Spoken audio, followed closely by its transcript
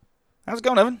How's it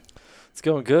going, Evan? It's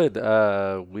going good.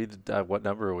 What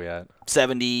number are we at?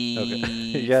 70.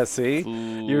 Okay. Yeah, see?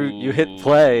 You hit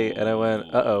play, and I went,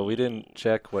 uh-oh, we didn't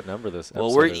check what number this episode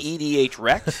Well, we're is. EDH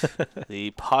Wrecked,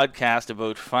 the podcast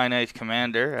about Finite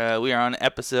Commander. We are on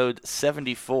episode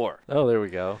 74. Oh, there we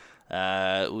go.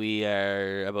 We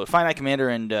are about Finite Commander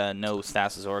and no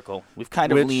Stasis Oracle. We've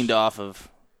kind of leaned off of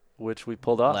which we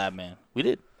pulled off. Labman. We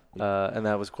did. And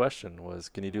that was question was,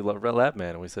 can you do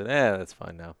Labman? And we said, that's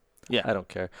fine now. Yeah. I don't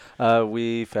care.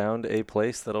 We found a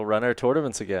place that'll run our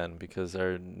tournaments again because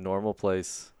our normal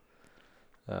place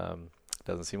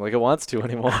doesn't seem like it wants to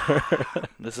anymore.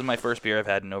 This is my first beer I've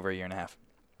had in over a year and a half.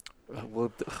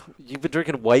 Well, you've been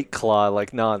drinking White Claw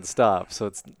like nonstop, so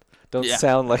don't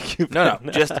sound like you've No,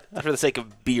 just for the sake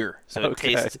of beer. So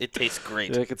okay. It tastes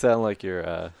great. You make it sound like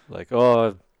you're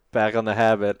back on the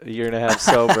habit, a year and a half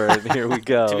sober, and here we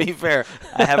go. To be fair,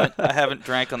 I haven't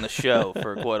drank on the show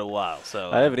for quite a while. So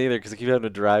I haven't either because I keep having to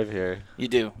drive here. You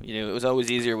do. It was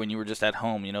always easier when you were just at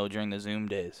home, during the Zoom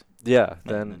days. Yeah.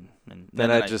 Then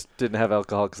I just didn't have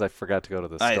alcohol because I forgot to go to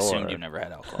the store. I assumed you never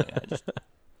had alcohol. Yeah,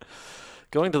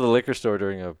 Going to the liquor store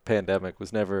during a pandemic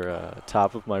was never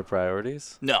top of my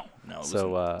priorities. No.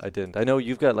 So I didn't. I know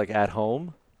you've got at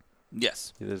home.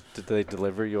 Yes. Did they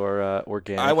deliver your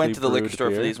organic? I went to the liquor store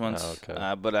beer? for these ones, oh,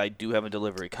 okay. But I do have a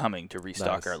delivery coming to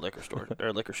restock Nice. our liquor store,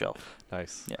 our liquor shelf.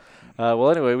 Nice. Yeah. Well,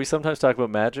 anyway, we sometimes talk about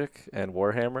Magic and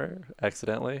Warhammer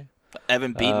accidentally.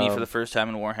 Evan beat me for the first time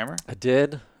in Warhammer. I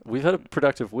did. We've had a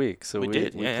productive week. So we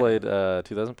played a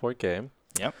 2,000-point game.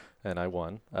 Yep. And I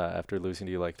won after losing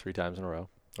to you 3 times in a row.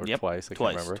 Or twice, I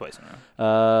can't remember. Twice in a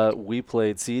row. We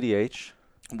played CDH.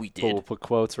 We did. We'll put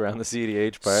quotes around the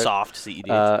CDH part. Soft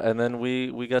CDH. And then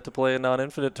we got to play a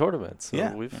non-infinite tournament.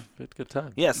 So we've had a good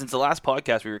time. Yeah, since the last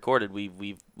podcast we recorded,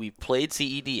 we've played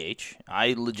CEDH.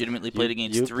 I legitimately played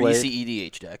against 3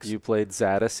 CEDH decks. You played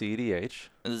Zada CEDH.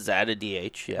 Zada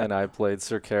DH, yeah. And I played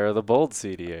Circara the Bold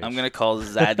CDH. I'm going to call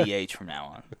ZADH from now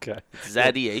on. Okay.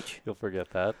 ZADH. You'll forget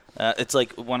that. It's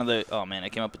like one of the... Oh, man, I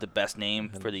came up with the best name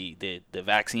for the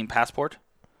vaccine passport.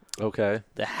 Okay.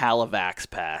 The Halivax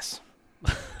Pass.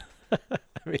 I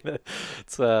mean,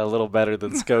 it's a little better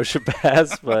than Scotia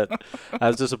Pass, but I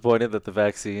was disappointed that the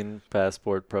vaccine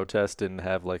passport protest didn't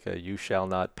have a "You shall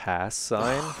not pass"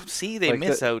 sign. See, they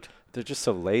miss out. They're just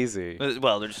so lazy.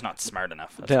 Well, they're just not smart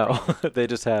enough. No, they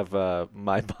just have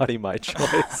 "My body, my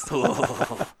choice."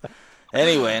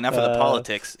 Anyway, enough of the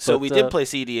politics. So we did play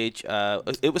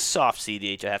CDH. It was soft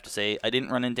CDH, I have to say. I didn't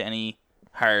run into any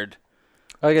hard...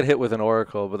 I got hit with an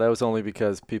Oracle, but that was only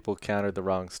because people countered the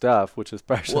wrong stuff, which is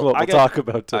partially what we'll talk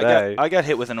about today. I got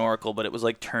hit with an Oracle, but it was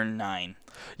turn 9.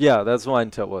 Yeah, that's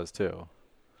mine was too.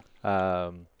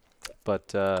 But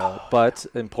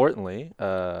importantly,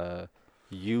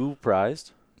 you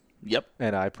prized. Yep.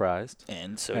 And I prized.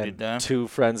 And so and did 2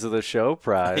 friends of the show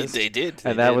prized. They did.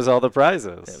 And that was all the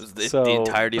prizes. That was the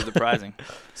entirety of the prizing.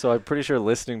 So I'm pretty sure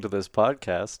listening to this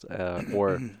podcast,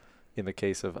 or in the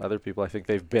case of other people, I think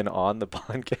they've been on the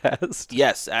podcast.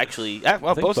 Yes, actually.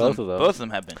 Well, both of them. Both of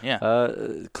them have been,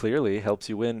 yeah. Clearly helps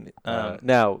you win.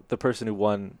 Now, the person who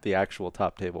won the actual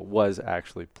top table was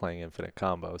actually playing infinite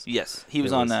combos. Yes, he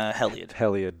was on Heliod.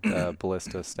 Heliod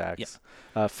Ballista stacks.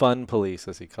 Yeah. Fun Police,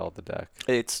 as he called the deck.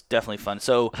 It's definitely fun.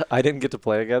 So I didn't get to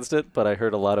play against it, but I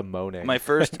heard a lot of moaning. My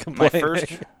first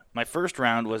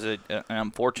round was an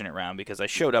unfortunate round because I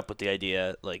showed up with the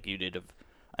idea, like you did, of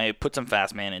I put some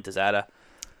fast mana into Zada.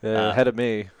 Ahead of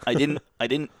me.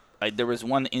 There was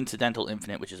one incidental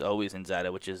infinite, which is always in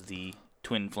Zada, which is the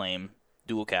Twin Flame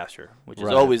Dual Caster, which is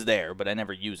always there, but I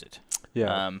never use it.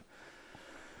 Yeah.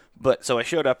 But so I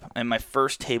showed up, and my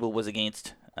first table was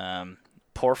against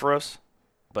Porphyros,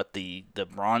 but the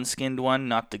bronze-skinned one,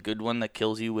 not the good one that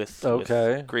kills you with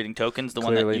creating tokens. The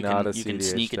Clearly one that you can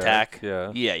sneak attack.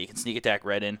 Yeah, you can sneak attack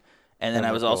red in. And then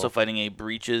I was also fighting a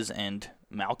Breaches and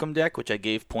Malcolm deck, which I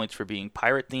gave points for being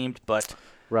pirate-themed, but...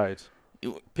 Right.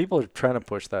 People are trying to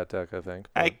push that deck, I think.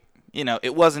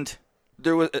 It wasn't...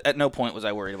 There was at no point was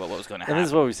I worried about what was going to happen. And this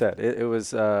is what we said. It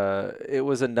was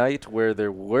a night where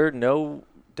there were no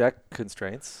deck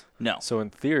constraints. No. So in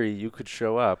theory, you could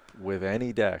show up with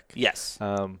any deck. Yes.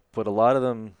 But a lot of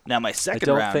them... Now, my second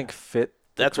round... round... I don't think fit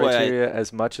the criteria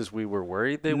as much as we were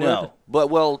worried they would. No. But,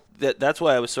 that's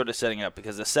why I was sort of setting it up,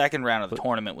 because the second round of the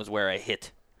tournament was where I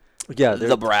hit...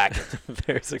 the bracket.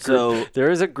 There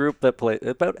is a group that played.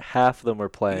 About half of them are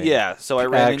playing. Yeah, so I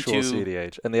ran into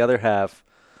CDH, and the other half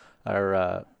are.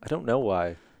 I don't know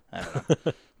why. I don't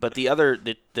know. But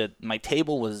my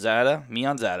table was Zada, me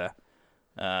on Zada,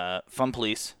 Fun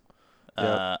Police.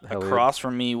 Across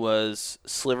from me was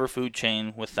Sliver Food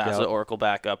Chain with Thassa Oracle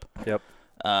backup. Yep.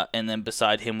 And then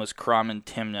beside him was Krom and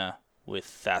Timna with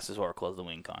Thassa's Oracle as the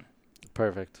wing con.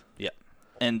 Perfect. Yeah.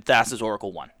 And Thassa's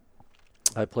Oracle won.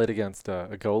 I played against a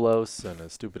Golos and a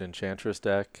stupid Enchantress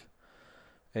deck,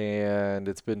 and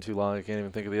it's been too long I can't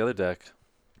even think of the other deck.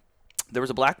 There was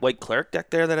a black-white cleric deck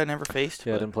there that I never faced.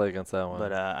 Yeah, I didn't play against that one.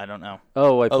 But I don't know.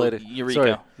 Oh, I played it.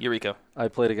 Yuriko. I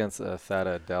played against a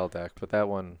Thada Adel deck, but that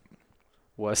one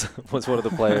was one of the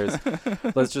players.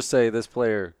 Let's just say this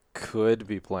player could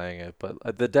be playing it,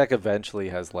 but the deck eventually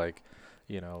has like,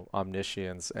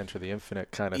 Omniscience, Enter the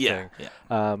Infinite kind of thing.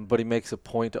 Yeah. But he makes a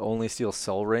point to only steal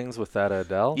Soul Rings with Thada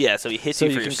Adel. Yeah, so he hits you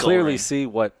for your Soul So you can clearly ring. see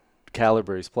what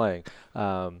caliber he's playing.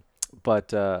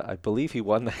 But I believe he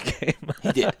won that game.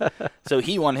 He did. So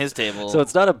he won his table. So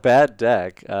it's not a bad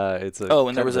deck. It's a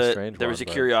and there was a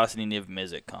Curiosity Niv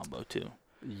Mizzet combo too.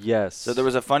 Yes. So there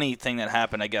was a funny thing that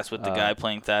happened, I guess, with the guy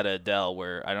playing Thada Adel,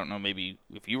 where I don't know maybe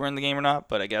if you were in the game or not,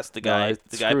 but I guess the guy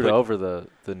screwed over the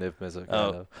Niv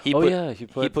Mizzet.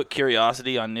 He put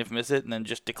Curiosity on Niv Mizzet and then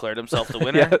just declared himself the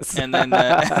winner. Yes. And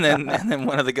then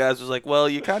one of the guys was like, "Well,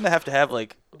 you kind of have to have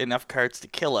like enough cards to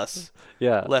kill us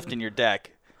left in your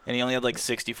deck." And he only had like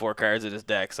 64 cards in his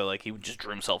deck, so like he just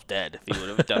drew himself dead if he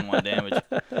would have done 1 damage.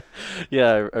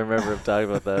 Yeah, I remember him talking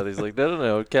about that. He's like,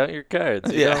 no, count your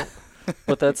cards. You know?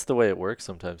 But that's the way it works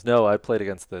sometimes. No, I played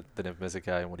against the Niv Mizzet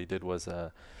guy, and what he did was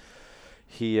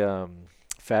he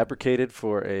fabricated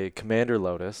for a Commander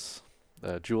Lotus,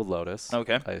 Jeweled Lotus.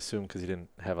 Okay. I assume because he didn't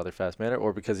have other fast mana,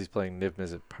 or because he's playing Niv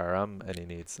Mizzet Param and he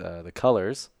needs the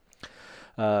colors.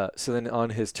 So then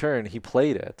on his turn, he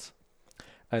played it,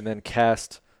 and then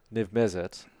cast Niv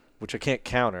Mizzet, which I can't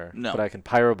counter, but I can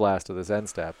Pyroblast with his end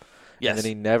step. Yes. And then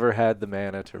he never had the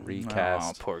mana to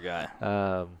recast. Oh, poor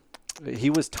guy. He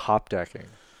was top decking.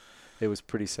 It was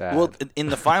pretty sad. Well, in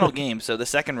the final game, so the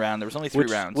second round, there was only 3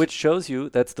 rounds. Which shows you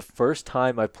that's the first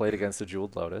time I've played against a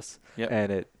Jeweled Lotus,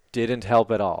 and it didn't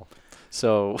help at all.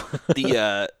 So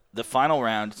the final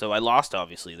round, so I lost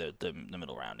obviously the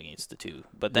middle round against the 2,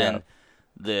 but then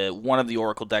one of the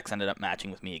Oracle decks ended up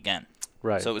matching with me again.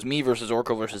 Right. So it was me versus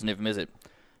Oracle versus Niv Mizzet.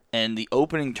 And the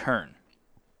opening turn,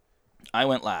 I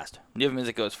went last. Niv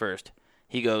Mizzet goes first.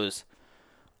 He goes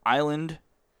Island,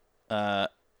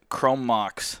 Chrome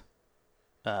Mox,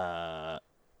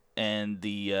 and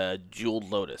the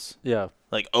Jeweled Lotus. Yeah.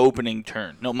 Like opening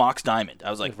turn. No, Mox Diamond. I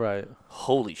was like, right.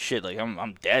 Holy shit, like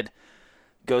I'm dead.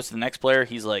 Goes to the next player.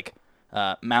 He's like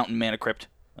Mountain Mana Crypt.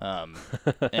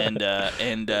 And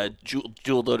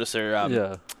Jeweled Lotus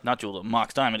not Jeweled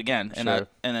Mox Diamond again, and sure.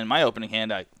 And then my opening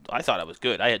hand, I thought I was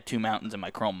good. I had 2 mountains in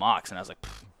my Chrome Mox, and I was like,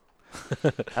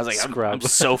 I'm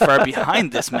so far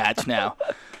behind this match now.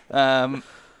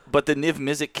 But the Niv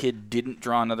Mizzet kid didn't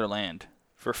draw another land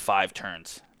for 5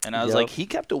 turns, and I was like, he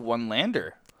kept a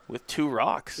 1-lander with 2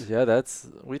 rocks. Yeah,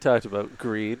 we talked about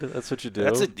greed. That's what you do.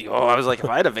 I was like, if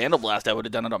I had a Vandal Blast, I would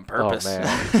have done it on purpose. Oh,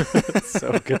 man.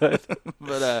 So good.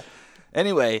 But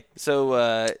anyway,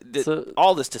 so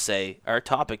all this to say, our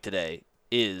topic today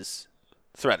is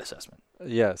threat assessment.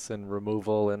 Yes, and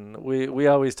removal. And we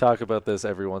always talk about this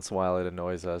every once in a while. It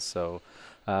annoys us. So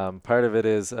part of it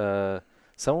is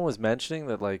someone was mentioning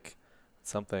that, like,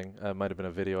 something, might have been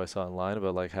a video I saw online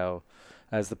about, like, how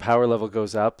as the power level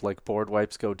goes up, like, board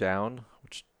wipes go down,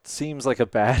 which seems like a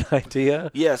bad idea.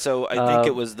 Yeah, so I think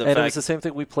it was it was the same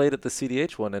thing we played at the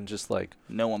CDH one, and just like,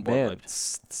 no one board wiped.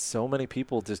 So many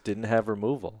people just didn't have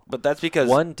removal. But that's because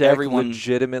one deck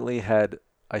legitimately had,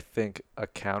 I think, a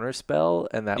counter spell,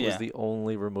 and that was the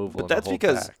only removal. But that's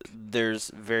because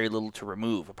there's very little to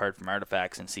remove apart from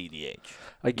artifacts and CDH.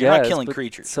 You're not killing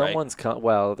creatures. Someone's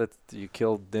you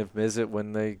killed Niv Mizzet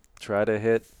when they try to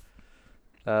hit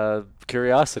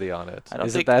Curiosity on it.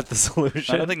 Isn't that the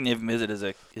solution? I don't think Niv Mizzet is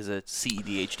a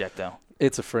CEDH deck though.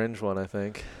 It's a fringe one, I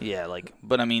think. Yeah,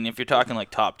 but I mean, if you're talking like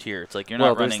top tier, it's like you're not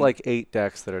running. Well, there's like 8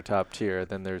 decks that are top tier,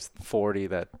 then there's 40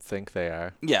 that think they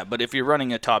are. Yeah, but if you're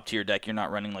running a top tier deck, you're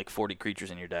not running like 40 creatures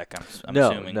in your deck. I'm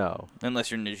assuming. No. Unless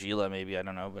you're Najila, maybe, I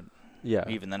don't know, but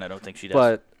even then, I don't think she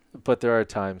does. But there are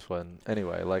times when,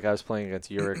 anyway, like I was playing against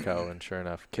Yuriko, and sure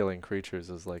enough, killing creatures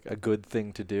is like a good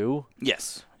thing to do.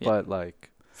 Yes. But like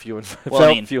few and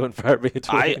far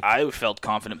between. I felt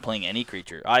confident playing any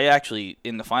creature. I actually,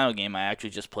 in the final game, I actually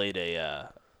just played the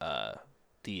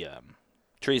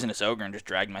Treasonous Ogre and just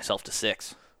dragged myself to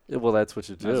 6. Well, that's what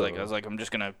you do. I was like, I'm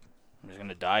just gonna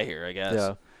die here, I guess.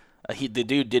 Yeah. The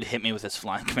dude did hit me with his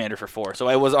flying commander for 4, so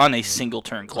I was on a single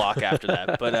turn clock after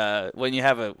that. But when you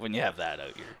have that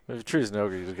out, if Treason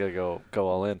Ogre, you just gotta go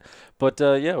all in. But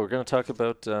we're gonna talk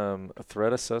about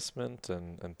threat assessment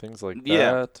and things like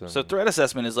that. Yeah. So threat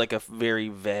assessment is like a very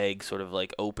vague sort of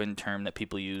like open term that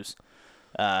people use.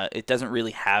 It doesn't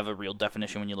really have a real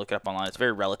definition when you look it up online. It's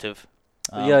very relative.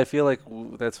 Yeah, I feel like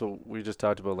that's what we just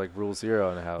talked about, like Rule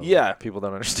Zero and how people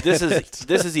don't understand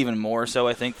This is even more so,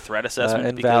 I think, threat assessment.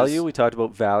 And value, we talked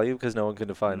about value because no one can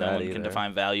define that either. No one can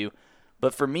define value.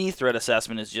 But for me, threat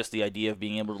assessment is just the idea of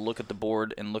being able to look at the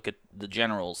board and look at the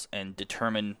generals and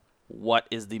determine what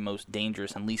is the most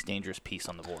dangerous and least dangerous piece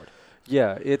on the board.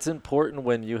 Yeah, it's important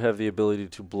when you have the ability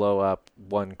to blow up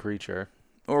one creature.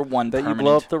 Or one that permanent. You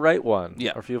blow up the right one.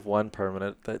 Yeah. Or if you have one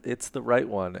permanent, that it's the right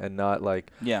one and not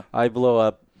like yeah. I blow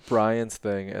up Brian's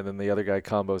thing and then the other guy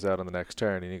combos out on the next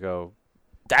turn and you go,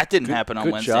 that didn't happen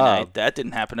on Wednesday night. That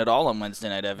didn't happen at all on Wednesday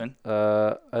night, Evan.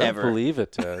 I don't believe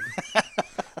it did.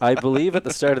 I believe at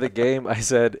the start of the game I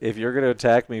said, if you're going to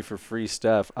attack me for free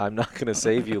stuff, I'm not going to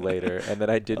save you later. And then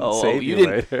I didn't save you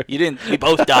later. You didn't. We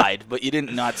both died, but you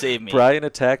didn't not save me. Brian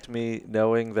attacked me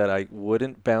knowing that I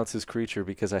wouldn't bounce his creature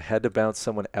because I had to bounce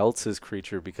someone else's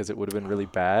creature because it would have been really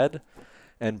bad.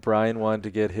 And Brian wanted to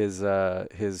get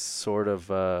his sort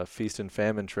of feast and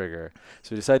famine trigger.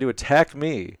 So he decided to attack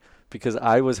me because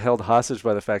I was held hostage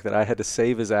by the fact that I had to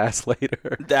save his ass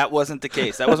later. That wasn't the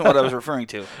case. That wasn't what I was referring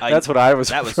to. That's what I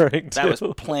was referring to. That was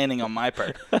planning on my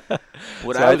part.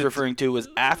 What I was referring to was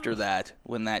after that,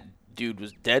 when that dude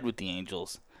was dead with the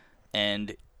Angels,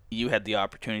 and you had the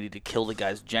opportunity to kill the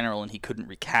guy's general, and he couldn't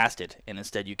recast it, and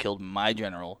instead you killed my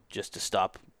general just to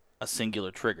stop a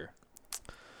singular trigger.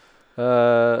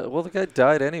 Well, the guy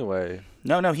died anyway.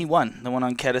 No, he won. The one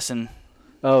on Kedison.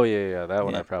 Oh, yeah. That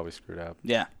one I probably screwed up.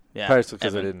 Yeah. Partially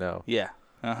because I didn't know. Yeah.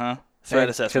 Threat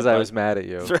assessment. Because I was mad at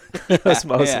you. That's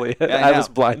mostly it. I was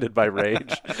blinded by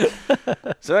rage.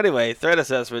 So anyway, threat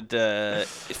assessment,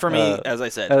 for me, as I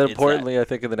said. And importantly, I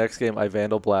think in the next game, I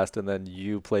Vandal Blast, and then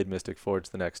you played Mystic Forge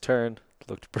the next turn.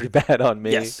 Looked pretty bad on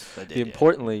me. Yes, I did.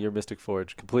 Importantly, your Mystic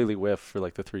Forge completely whiffed for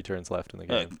like the 3 turns left in the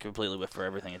game. Completely whiffed for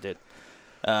everything it did.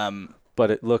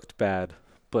 But it looked bad.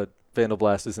 But Vandal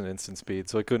Blast is an instant speed,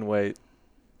 so I couldn't wait.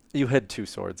 You had 2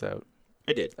 swords out.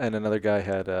 I did. And another guy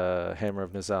had Hammer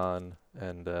of Nazan,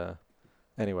 and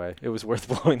anyway, it was worth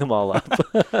blowing them all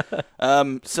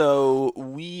up. So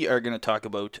we are going to talk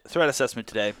about threat assessment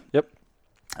today. Yep.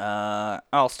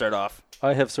 I'll start off.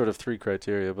 I have sort of 3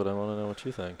 criteria, but I want to know what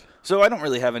you think. So I don't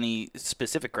really have any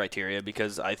specific criteria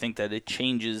because I think that it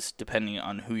changes depending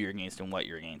on who you're against and what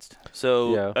you're against.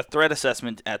 So a threat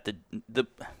assessment at the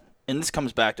and this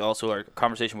comes back to also our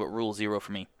conversation about Rule Zero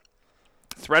for me.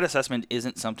 Threat assessment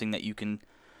isn't something that you can,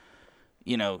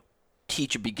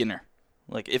 teach a beginner.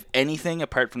 Like, if anything,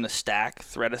 apart from the stack,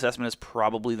 threat assessment is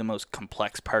probably the most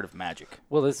complex part of Magic.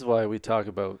 Well, this is why we talk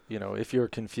about, if you're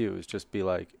confused, just be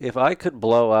like, if I could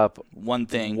blow up one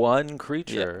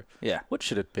creature, what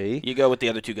should it be? You go with the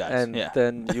other 2 guys. And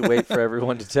then you wait for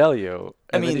everyone to tell you,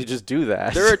 and then you just do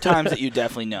that. There are times that you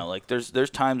definitely know. Like, there's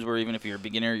times where even if you're a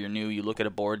beginner, you're new, you look at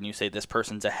a board and you say, this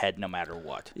person's ahead no matter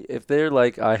what. If they're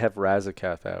like, I have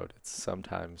Razakath out, it's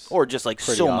sometimes or just, like,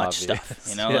 so obvious. Much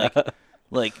stuff,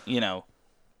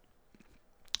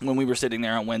 when we were sitting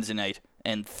there on Wednesday night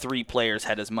and 3 players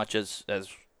had as much as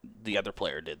the other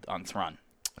player did on Thrun.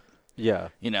 Yeah.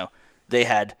 They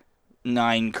had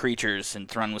 9 creatures and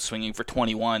Thrun was swinging for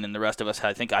 21 and the rest of us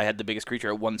I think I had the biggest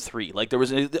creature at 1/3. Like there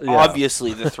was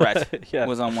obviously the threat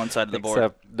was on one side of the board.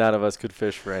 Except none of us could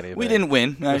fish for anything. We didn't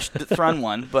win. Thrun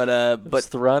won, but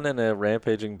Thrun and a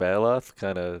rampaging Baloth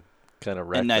kind of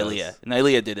wrecked and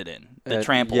Nylea did it in. The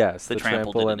trample. Yes, the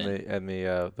trample and did it and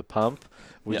the pump.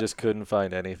 We just couldn't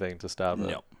find anything to stop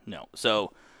it. No.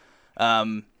 So,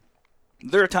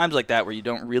 there are times like that where you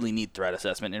don't really need threat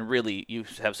assessment, and really you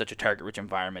have such a target-rich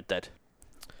environment that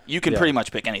you can pretty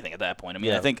much pick anything at that point. I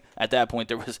mean, I think at that point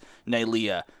there was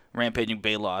Nylea, Rampaging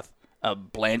Baloth,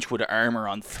 Blanchwood Armor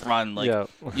on Thrun. Like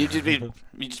you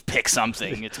just pick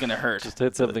something. It's gonna hurt. Just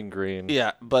hit something green.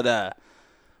 Yeah, but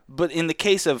in the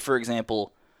case of, for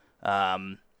example,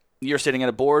 you're sitting at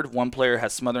a board, one player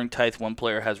has Smothering Tithe, one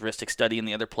player has Rhystic Study, and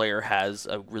the other player has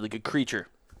a really good creature.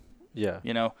 Yeah.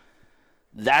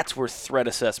 That's where threat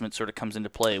assessment sort of comes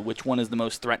into play. Which one is the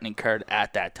most threatening card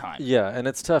at that time? Yeah, and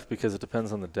it's tough because it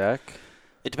depends on the deck.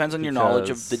 It depends on your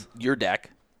knowledge of your deck.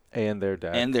 And their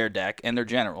deck. And their deck, and their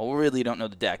general. We really don't know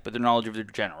the deck, but their knowledge of their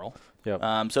general.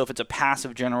 Yep. So if it's a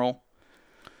passive general,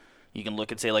 you can look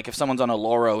and say, like, if someone's on a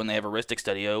Loro and they have a Rhystic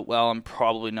Study, I'm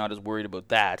probably not as worried about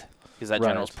that. Because that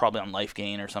general's probably on life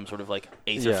gain or some sort of like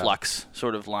Aether Flux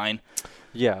sort of line.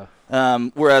 Yeah.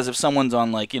 Whereas if someone's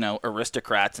on like,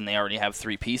 Aristocrats and they already have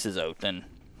 3 pieces out, then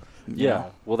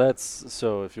well, that's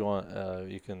so. If you want,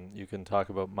 you can talk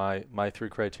about my 3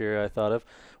 criteria I thought of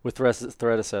with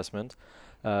threat assessment.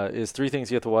 Is 3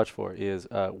 things you have to watch for. Is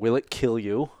will it kill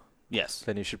you? Yes.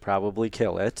 Then you should probably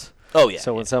kill it. Oh yeah.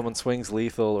 So when someone swings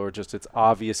lethal or just it's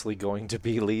obviously going to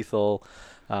be lethal.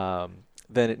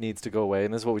 then it needs to go away.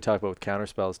 And this is what we talk about with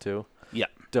counterspells too. Yeah.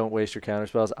 Don't waste your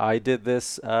counterspells. I did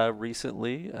this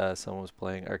recently. Someone was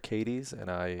playing Arcades,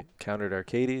 and I countered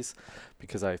Arcades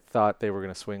because I thought they were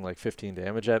going to swing like 15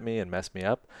 damage at me and mess me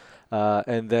up.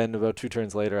 And then about 2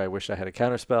 turns later, I wished I had a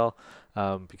counterspell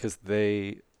because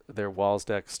their walls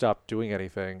deck stopped doing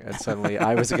anything, and suddenly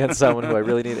I was against someone who I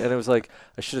really needed. And it was like,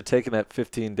 I should have taken that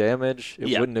 15 damage.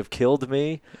 It wouldn't have killed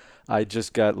me. I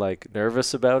just got like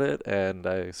nervous about it, and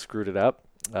I screwed it up.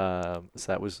 So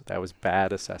that was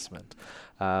bad assessment.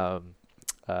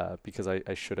 Because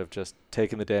I should have just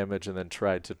taken the damage and then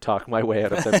tried to talk my way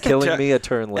out of them killing me a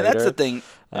turn later. And that's the thing.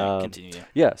 Continue.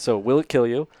 Yeah, so will it kill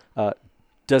you?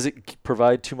 Does it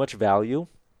provide too much value?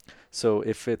 So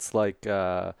if it's like,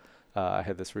 I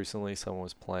had this recently, someone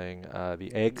was playing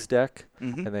the Eggs deck,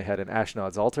 and they had an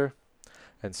Ashnod's Altar.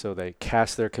 And so they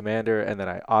cast their commander, and then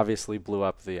I obviously blew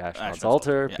up the Ashnod's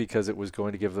Altar because it was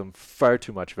going to give them far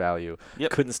too much value.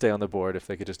 Couldn't stay on the board if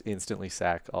they could just instantly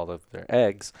sack all of their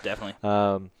eggs. Definitely.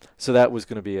 So that was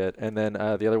going to be it. And then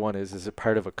the other one is it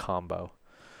part of a combo?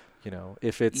 You know,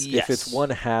 if it's one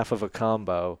half of a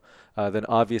combo, then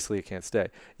obviously it can't stay.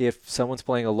 If someone's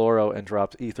playing a Loro and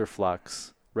drops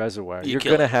Aetherflux Reservoir, you're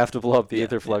going to have to blow up the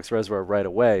Aetherflux Reservoir right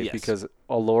away because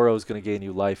a Loro is going to gain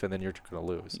you life, and then you're going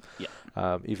to lose.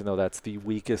 Even though that's the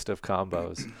weakest of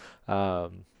combos.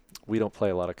 We don't play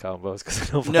a lot of combos because I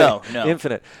don't play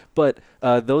Infinite. But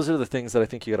those are the things that I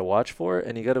think you got to watch for,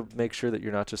 and you got to make sure that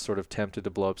you're not just sort of tempted to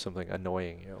blow up something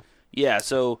annoying you. Yeah,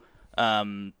 so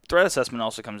threat assessment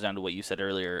also comes down to what you said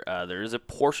earlier. There is a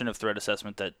portion of threat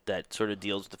assessment that sort of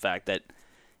deals with the fact that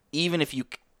even if you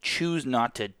choose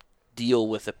not to deal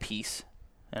with a piece,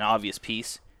 an obvious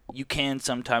piece, you can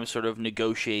sometimes sort of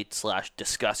negotiate /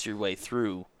 discuss your way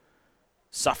through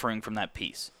suffering from that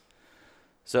piece.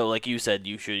 So like you said,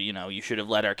 you should have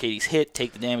let Arcades hit,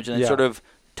 take the damage, and then sort of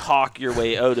talk your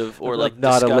way out of, or like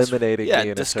not discuss, eliminating me in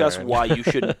a discuss turn. why you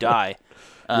shouldn't die.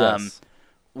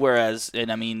 Whereas,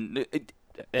 and I mean,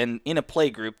 and in a play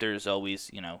group, there's always,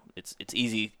 it's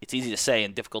easy to say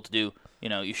and difficult to do.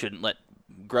 You shouldn't let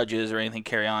grudges or anything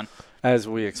carry on. As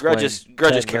we explained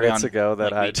grudges 10 carry minutes on. ago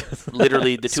that like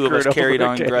literally the two of us carried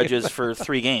on grudges for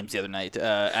 3 games the other night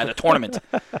at a tournament.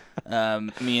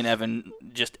 Me and Evan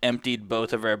just emptied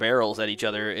both of our barrels at each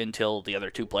other until the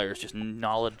other 2 players just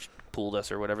knowledge pooled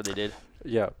us or whatever they did.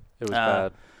 Yeah, it was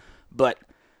bad. But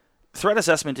threat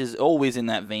assessment is always in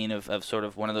that vein of sort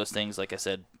of one of those things, like I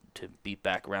said, to beat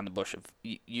back around the bush. Of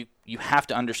you have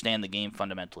to understand the game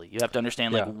fundamentally. You have to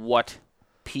understand what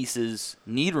pieces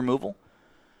need removal.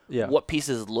 Yeah. What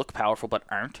pieces look powerful but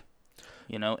aren't,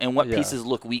 and what pieces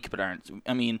look weak but aren't.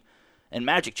 I mean, and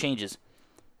Magic changes,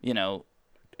 to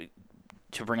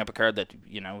bring up a card that,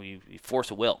 you Force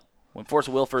of Will. When Force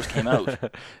of Will first came out,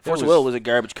 Force of Will was a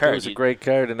garbage card. It was a great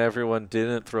card, and everyone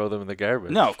didn't throw them in the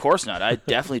garbage. No, of course not. I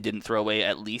definitely didn't throw away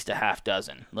at least a half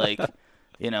dozen,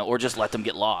 or just let them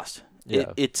get lost.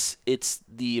 Yeah. It's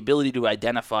the ability to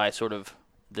identify sort of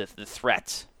the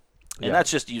threats. And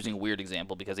that's just using a weird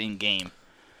example because in-game,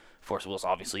 Force of Will is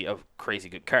obviously a crazy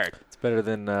good card. It's better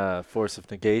than Force of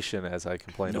Negation, as I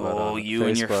complained about on Facebook. You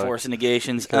and your Force of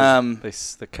Negations.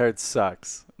 The card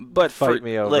sucks. But fight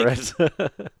me over it.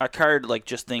 A card,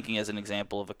 just thinking as an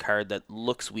example of a card that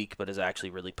looks weak but is actually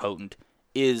really potent,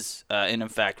 is, and in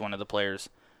fact, one of the players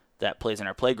that plays in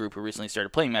our play group who recently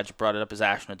started playing Magic brought it up as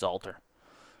Ashnod's Altar.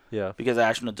 Yeah. Because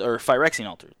Phyrexian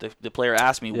Altar. The player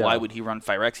asked me why would he run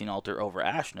Phyrexian Altar over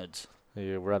Ashnod's.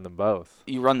 You run them both.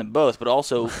 You run them both, but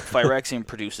also Phyrexian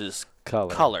produces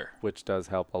color, which does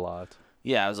help a lot.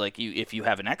 Yeah, I was like, if you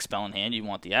have an X spell in hand, you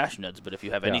want the Ashnod's, but if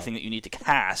you have anything that you need to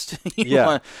cast,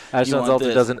 Ashnod's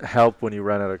Altar doesn't help when you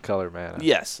run out of color mana.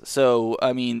 Yes, so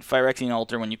I mean, Phyrexian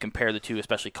Altar, when you compare the two,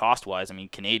 especially cost-wise, I mean,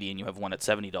 Canadian, you have one at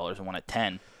 $70 and one at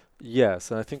 $10.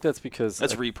 Yes, and I think that's because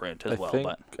that's reprint as well. I think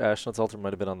Ashnod's Altar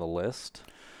might have been on the list.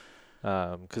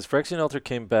 Because Phyrexian Altar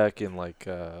came back in back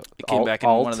in Ultimate,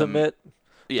 one of them,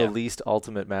 the least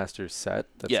Ultimate Masters set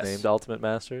that's named Ultimate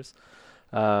Masters.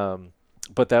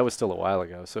 But that was still a while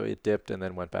ago, so it dipped and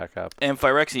then went back up. And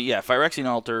Phyrexian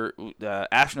Altar,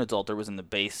 Ashnod's Altar was in the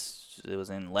base, it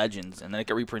was in Legends, and then it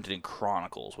got reprinted in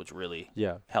Chronicles, which really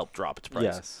helped drop its price.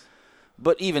 Yes.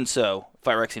 But even so,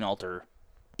 Phyrexian Altar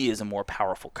is a more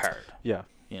powerful card. Yeah.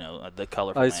 The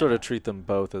color. I sort of treat them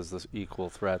both as the equal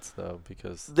threats, though,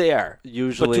 because they are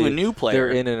usually but to a new player, they're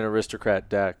in an aristocrat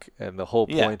deck, and the whole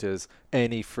point is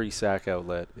any free sack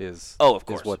outlet is of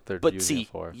course is what they're but using see, it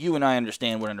for. You and I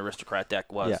understand what an aristocrat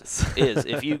deck was. Yes. Is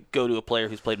if you go to a player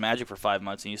who's played Magic for 5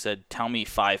 months and you said, "Tell me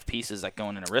 5 pieces that go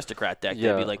in an aristocrat deck,"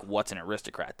 they'd be like, "What's an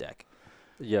aristocrat deck?"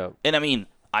 Yeah. And I mean,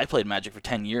 I played Magic for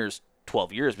 10 years.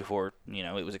 12 years before,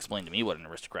 it was explained to me what an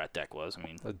aristocrat deck was. I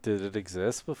mean, did it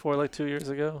exist before like 2 years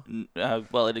ago?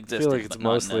 Well, it I existed. feel like it's but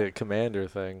mostly a commander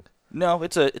thing. No,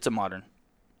 it's a modern.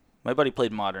 My buddy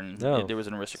played modern. No. There was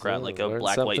an aristocrat, So like a learn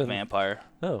black-white something. vampire.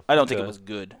 Oh, I don't think it was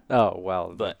good. Oh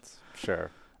well, But-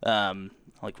 sure,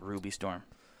 Like Ruby Storm.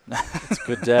 it's a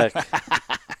good deck.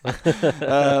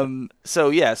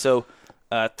 So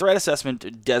threat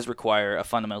assessment does require a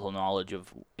fundamental knowledge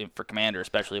for commander,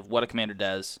 especially of what a commander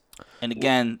does. And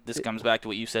again, this comes back to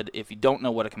what you said. If you don't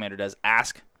know what a commander does,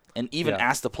 ask, and even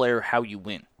ask the player how you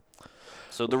win.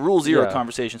 So the Rule Zero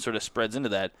conversation sort of spreads into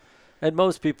that. And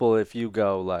most people, if you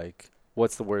go like,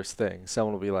 what's the worst thing?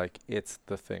 Someone will be like, it's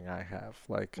the thing I have.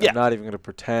 Like, I'm not even going to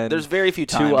pretend. There's very few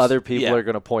times. Two other people are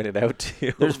going to point it out to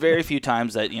you. There's very few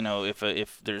times that,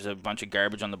 if there's a bunch of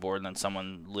garbage on the board and then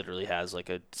someone literally has like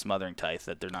a smothering tithe,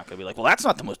 that they're not going to be like, well, that's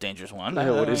not the most dangerous one.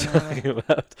 What are you talking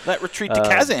about? That retreat to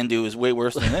Kazandu is way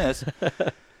worse than this.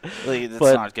 That's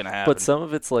not going to happen. But some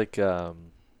of it's like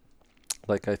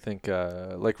I think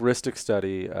like Rhystic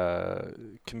Study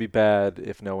can be bad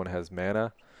if no one has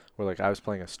mana. Or like I was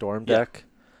playing a Storm deck,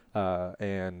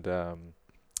 and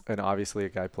obviously a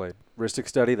guy played Rhystic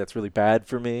Study. That's really bad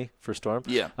for me for Storm.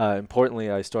 Yeah. Importantly,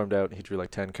 I stormed out. He drew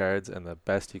like 10 cards, and the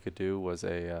best he could do was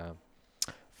a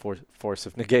Force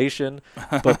of Negation.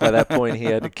 But by that point, he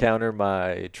had to counter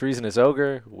my Treasonous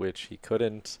Ogre, which he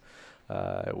couldn't.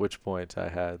 At which point, I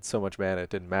had so much mana it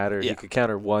didn't matter. Yeah. He could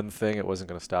counter one thing; it wasn't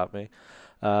going to stop me.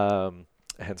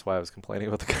 Hence why I was complaining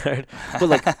about the card. But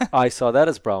like I saw that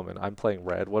as a problem, and I'm playing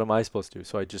red. What am I supposed to do?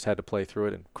 So I just had to play through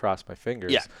it and cross my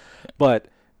fingers. Yeah. But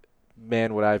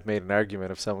man, would I have made an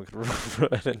argument if someone could run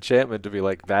an enchantment to be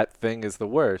like, that thing is the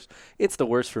worst. It's the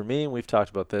worst for me, and we've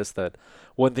talked about this, that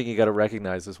one thing you got to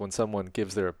recognize is when someone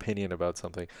gives their opinion about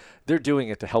something, they're doing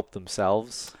it to help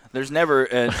themselves. There's never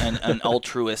an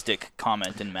altruistic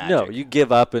comment in Magic. No, you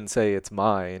give up and say it's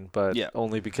mine, but Yeah.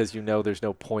 only because you know there's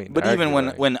no point in But even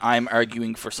arguing. when I'm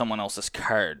arguing for someone else's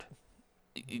card,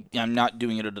 I'm not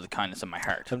doing it out of the kindness of my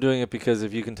heart. I'm doing it because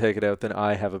if you can take it out, then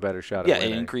I have a better shot Yeah, at it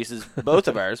winning. increases both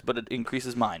of ours, but it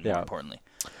increases mine, more Yeah. importantly.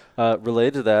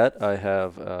 Related to that, I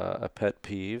have a pet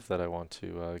peeve that I want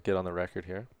to get on the record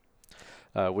here,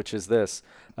 which is this.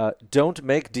 Don't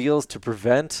make deals to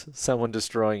prevent someone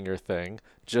destroying your thing.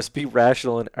 Just be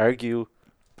rational and argue,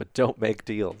 but don't make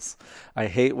deals. I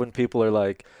hate when people are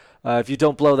like, if you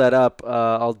don't blow that up,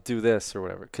 I'll do this or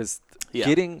whatever. Because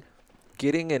getting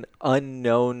an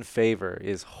unknown favor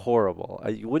is horrible.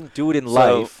 You wouldn't do it in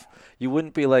life. You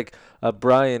wouldn't be like,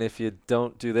 Brian, if you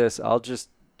don't do this, I'll just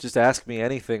ask me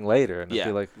anything later. And I'd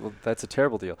be like, well, that's a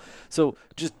terrible deal. So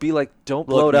just be like, don't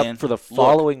blow it up for the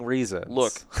following reasons.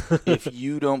 Look, if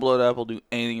you don't blow it up, I'll do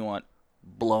anything you want.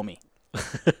 Blow me.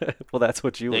 Well, that's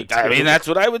what you would do. I mean, that's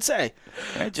what I would say.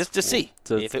 Right? Just to see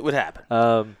if it would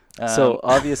happen. So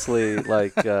obviously,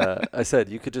 like I said,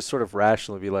 you could just sort of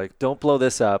rationally be like, don't blow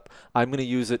this up. I'm going to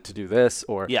use it to do this,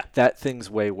 or that thing's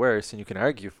way worse, and you can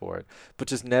argue for it. But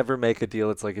just never make a deal.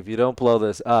 It's like, if you don't blow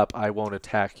this up, I won't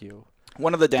attack you.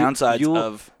 One of the downsides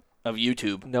of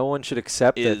YouTube. No one should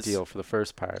accept that deal for the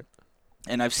first part.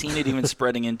 And I've seen it even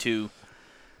spreading into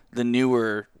the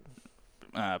newer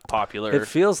popular. It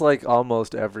feels like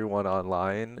almost everyone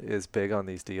online is big on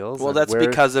these deals. Well, that's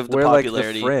because of the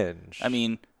popularity. Like the fringe. I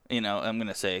mean, I'm going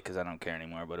to say it because I don't care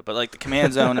anymore about it. But like the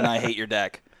Command Zone and I Hate Your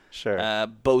Deck. Sure.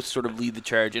 Both sort of lead the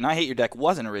charge. And I Hate Your Deck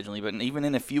wasn't originally, but even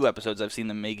in a few episodes, I've seen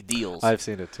them make deals. I've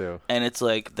seen it too. And it's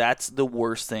like, that's the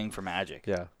worst thing for Magic.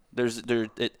 Yeah.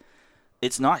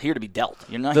 It's not here to be dealt.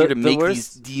 You're not here to make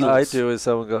these deals. I do is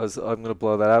someone goes, I'm going to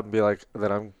blow that up, and be like, then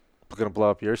I'm going to blow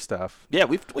up your stuff. Yeah,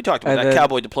 we talked about that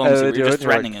cowboy diplomacy. Where you're just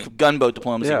threatening it. Gunboat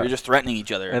diplomacy. Yeah. Where you're just threatening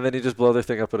each other. And then you just blow their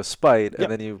thing up out of spite, and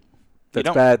then that's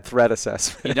bad threat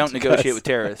assessment. You don't negotiate with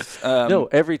terrorists. No,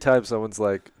 every time someone's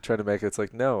like trying to make it, it's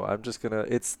like, no, I'm just going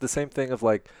to. It's the same thing of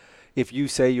like, if you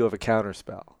say you have a counter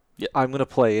spell, I'm going to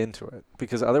play into it,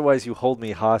 because otherwise you hold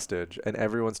me hostage and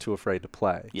everyone's too afraid to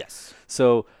play. Yes.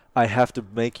 So I have to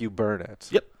make you burn it.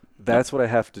 Yep. That's what I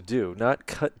have to do, not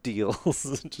cut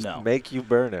deals. Just make you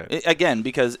burn it. Again,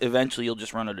 because eventually you'll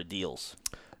just run out of deals.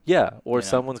 Yeah, or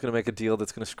someone's going to make a deal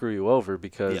that's going to screw you over,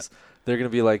 because they're going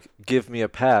to be like, give me a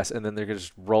pass, and then they're going to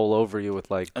just roll over you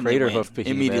with like Craterhoof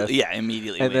Behemoth.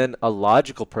 Immediately. And then a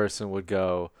logical person would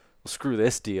go, well, screw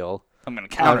this deal. I'm going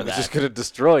to counter that. I'm just going to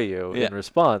destroy you in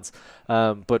response.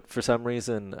 But for some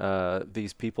reason,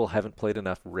 these people haven't played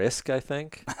enough Risk, I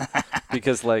think.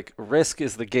 Because, like, Risk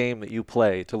is the game that you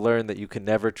play to learn that you can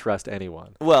never trust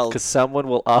anyone. Well, because someone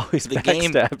will always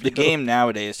backstab you. The game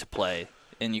nowadays to play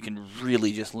and you can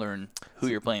really just learn who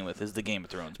you're playing with, is the Game of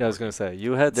Thrones. Yeah, I was going to say,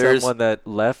 you had someone that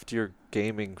left your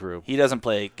gaming group. He doesn't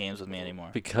play games with me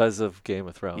anymore. Because of Game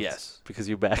of Thrones? Yes. Because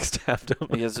you backstabbed him?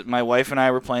 Because my wife and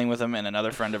I were playing with him and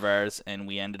another friend of ours, and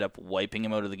we ended up wiping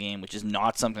him out of the game, which is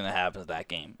not something that happens in that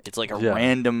game. It's like a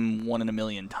random 1 in a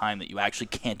million time that you actually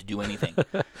can't do anything.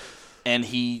 And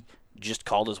he just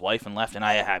called his wife and left, and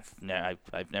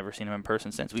I've never seen him in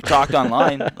person since. We talked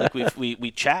online, like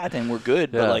we chat and we're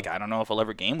good, but like I don't know if I'll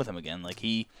ever game with him again. Like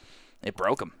it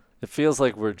broke him. It feels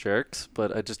like we're jerks,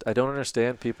 but I don't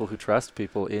understand people who trust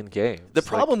people in games. The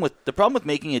problem with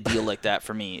making a deal like that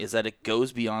for me is that it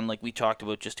goes beyond, like we talked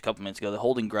about just a couple minutes ago, the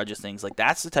holding grudges things. Like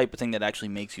that's the type of thing that actually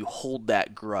makes you hold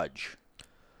that grudge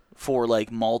for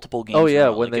like multiple games. Oh yeah,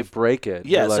 when they break it.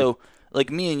 Yeah, so. Like,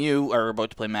 me and you are about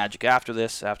to play Magic after the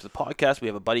podcast. We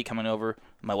have a buddy coming over.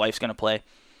 My wife's going to play.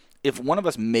 If one of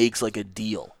us makes, like, a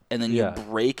deal and then you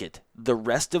break it, the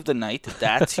rest of the night,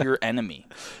 that's your enemy.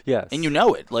 Yes. And you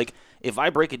know it. Like, if I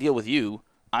break a deal with you,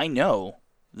 I know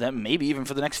that maybe even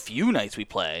for the next few nights we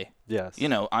play,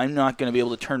 I'm not going to be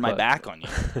able to turn my back on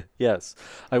you. Yes.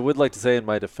 I would like to say in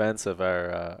my defense of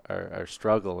our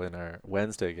struggle in our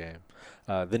Wednesday game,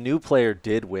 the new player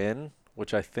did win,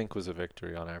 which I think was a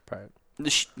victory on our part.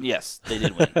 Yes, they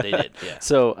did win. They did, yeah.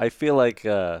 So I feel like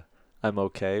I'm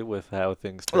okay with how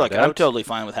things turned out. Look, I'm totally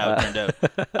fine with how it turned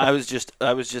out. I was just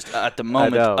at the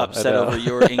moment upset over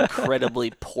your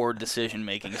incredibly poor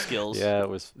decision-making skills. Yeah,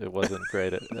 it wasn't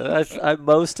great.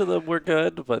 Most of them were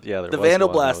good, but yeah, the Vandal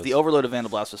Blast, the overload of Vandal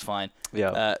Blast was fine.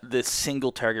 Yeah. The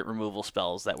single target removal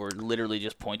spells that were literally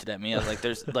just pointed at me. I was like,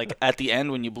 there's like at the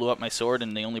end when you blew up my sword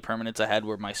and the only permanents I had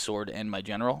were my sword and my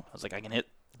general. I was like, I can hit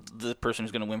the person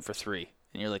who's going to win for 3.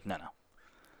 And you're like, no.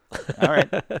 All right.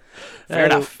 Fair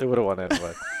enough. They would have won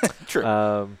anyway. True.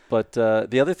 But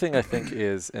the other thing I think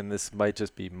is, and this might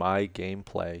just be my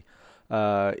gameplay,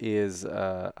 is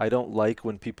I don't like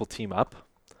when people team up.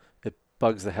 It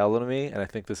bugs the hell out of me, and I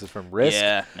think this is from Risk.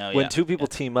 Yeah. When two people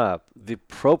team up, the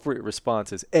appropriate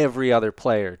response is every other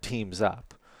player teams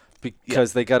up.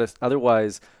 Because they got to,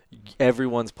 otherwise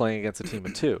everyone's playing against a team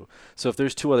of 2. So if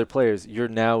there's 2 other players, you're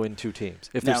now in 2 teams.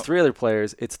 If there's 3 other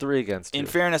players, it's 3 against 2. In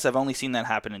fairness, I've only seen that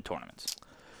happen in tournaments.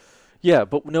 Yeah,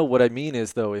 but no, what I mean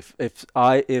is though, if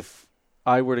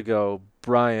I were to go,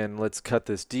 Brian, let's cut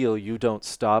this deal, you don't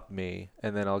stop me,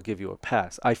 and then I'll give you a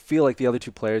pass. I feel like the other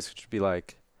 2 players should be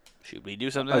like, should we do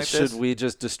something like this? Should we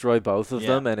just destroy both of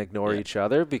them and ignore each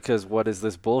other? Because what is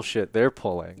this bullshit they're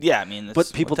pulling? Yeah, I mean,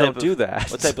 but people don't do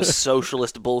that. What type of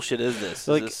socialist bullshit is this?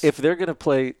 Like, if they're going to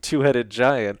play two-headed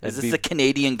giant... Is this the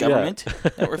Canadian government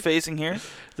that we're facing here?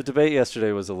 The debate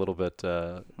yesterday was a little bit...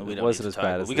 it wasn't as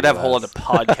bad as we could have a whole other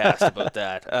podcast about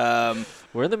that.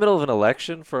 We're in the middle of an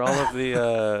election for all of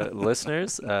the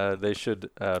listeners. They should,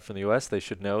 from the U.S., they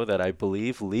should know that I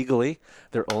believe legally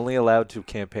they're only allowed to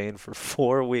campaign for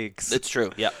 4 weeks. It's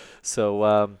true, yeah.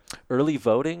 So early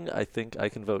voting, I think I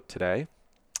can vote today.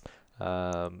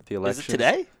 The election. Is it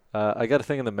today? I got a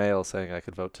thing in the mail saying I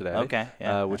could vote today. Okay.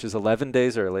 Yeah, which is 11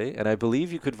 days early, and I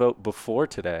believe you could vote before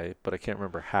today, but I can't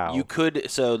remember how. You could.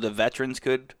 So the veterans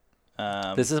could.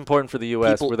 This is important for the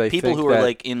U.S. where they people think who are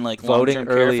like in like voting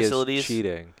long-term early care facilities is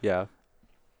cheating. Yeah.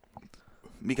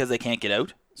 Because they can't get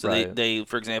out. So right. they,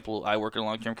 for example, I work in a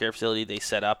long-term care facility. They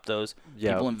set up those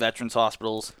people in veterans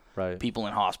hospitals, people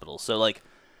in hospitals. So like,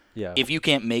 if you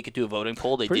can't make it to a voting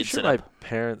poll, they did set up. My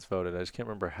parents voted. I just can't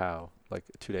remember how. Like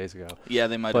 2 days ago. Yeah,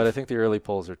 they might. But I think the early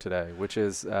polls are today, which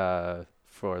is,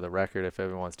 for the record, if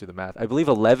everyone wants to do the math, I believe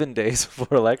 11 days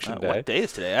before election day. What day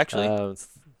is today? Actually,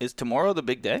 is tomorrow the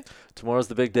big day? Tomorrow's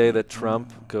the big day that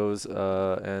Trump goes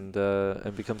and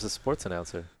becomes a sports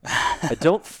announcer. I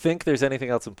don't think there's anything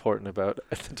else important about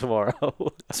tomorrow.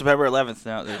 September 11th.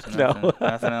 No, there's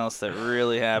nothing else that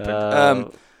really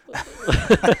happened.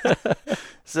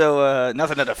 So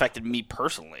nothing that affected me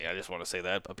personally. I just want to say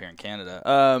that up here in Canada.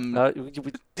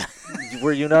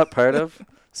 Were you not part of?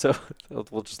 So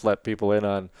we'll just let people in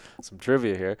on some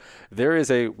trivia here. There is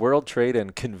a World Trade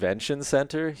and Convention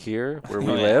Center here where we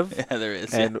live. Yeah, there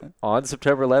is. And on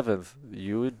September 11th,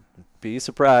 you would be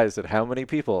surprised at how many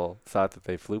people thought that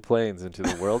they flew planes into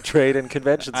the World Trade and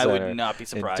Convention Center. I would not be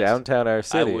surprised. In downtown our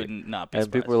city. I would not be surprised.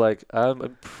 And people were like,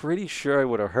 I'm pretty sure I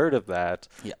would have heard of that.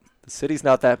 Yeah. The city's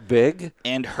not that big.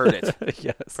 And heard it.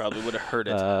 Yes. Probably would have heard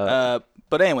it.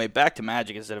 But anyway, back to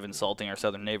Magic instead of insulting our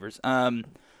southern neighbors.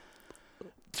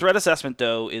 Threat assessment,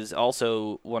 though, is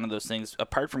also one of those things.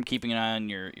 Apart from keeping an eye on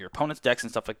your opponent's decks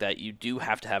and stuff like that, you do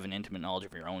have to have an intimate knowledge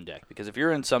of your own deck. Because if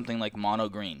you're in something like mono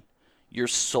green, your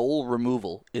sole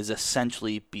removal is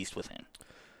essentially Beast Within.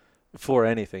 For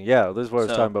anything, yeah. This is what I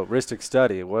was talking about. Rhystic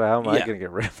Study. How am I going to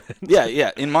get rid of it?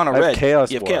 Yeah. In mono red, you have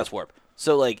Warp. Chaos Warp.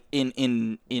 So like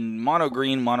in mono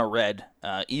green, mono red,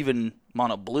 even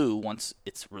mono blue, once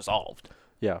it's resolved,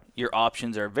 your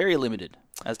options are very limited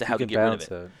as to how to get rid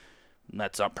of it.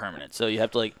 That's not permanent. So you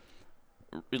have to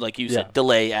like you said,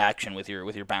 delay action with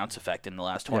your bounce effect in the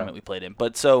last tournament we played in.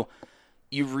 But so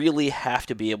you really have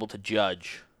to be able to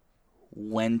judge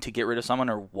when to get rid of someone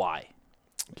or why.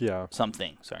 Yeah.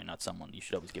 Something. Sorry, not someone. You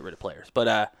should always get rid of players.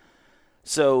 But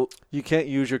so you can't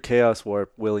use your Chaos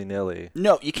Warp willy-nilly.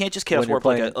 No, you can't just Chaos Warp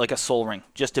like a Soul Ring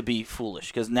just to be foolish,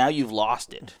 because now you've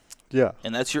lost it. Yeah.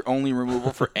 And that's your only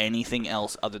removal for anything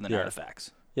else other than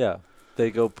artifacts. Yeah.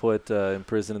 They go put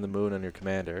Imprison in the Moon on your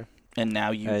commander. And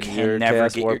now you can never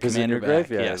get your commander back.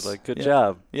 Graveyard. Yes. Like, good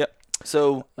job. Yep.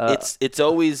 So it's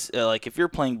always like if you're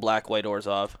playing Black White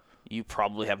Orzhov, you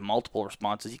probably have multiple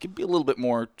responses. You can be a little bit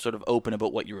more sort of open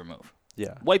about what you remove.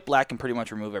 Yeah. White Black can pretty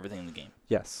much remove everything in the game.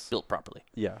 Yes. Built properly.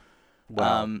 Yeah.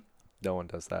 Wow. No one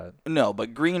does that. No,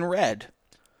 but Green Red,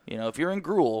 if you're in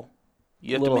Gruul,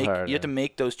 you have to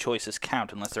make those choices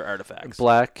count unless they're artifacts.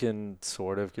 Black can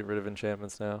sort of get rid of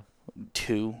enchantments now.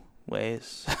 2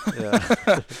 ways.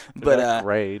 Yeah. But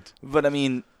great. But I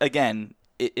mean, again,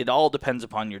 it all depends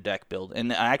upon your deck build.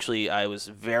 And actually, I was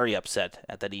very upset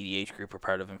at that EDH group we're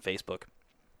part of in Facebook.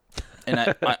 And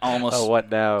I almost what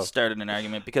now? started an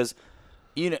argument because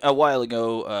a while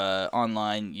ago,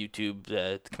 online, YouTube,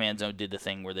 the Command Zone did the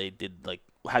thing where they did like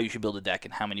how you should build a deck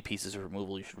and how many pieces of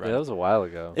removal you should run. Yeah, that was a while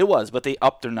ago. It was, but they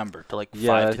upped their number to like 5 to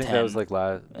 10. I think that was like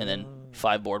last. And then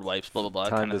 5 board wipes, blah, blah, blah,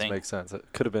 Time kind of thing. does make sense. It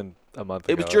could have been a month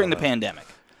ago. It was during the pandemic.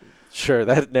 Sure,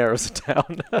 that narrows it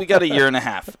down. We got a year and a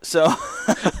half.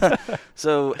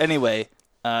 So anyway,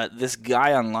 this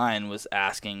guy online was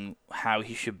asking how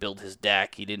he should build his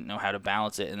deck. He didn't know how to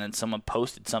balance it. And then someone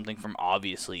posted something from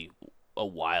obviously a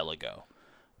while ago.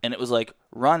 And it was like,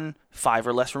 run 5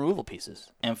 or less removal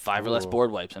pieces and 5 or less board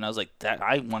wipes. And I was like,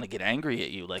 I want to get angry at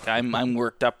you. Like, I'm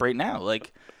worked up right now.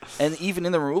 Like, and even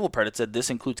in the removal part, it said this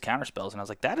includes counterspells. And I was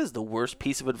like, that is the worst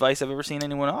piece of advice I've ever seen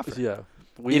anyone offer. Yeah.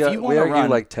 We argue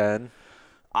like 10.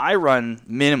 I run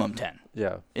minimum 10.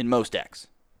 Yeah. In most decks.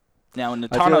 Now, in the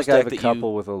I feel Tawnos like I deck have a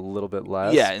couple with a little bit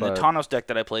less. Yeah, in the Tawnos deck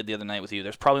that I played the other night with you,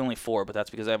 there's probably only 4, but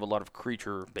that's because I have a lot of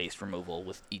creature-based removal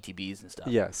with ETBs and stuff.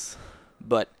 Yes.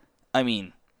 But, I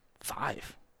mean,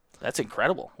 5. That's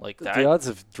incredible. Like that. The odds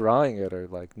of drawing it are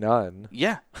like none.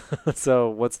 Yeah. So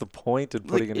what's the point in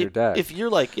putting in your deck? If you're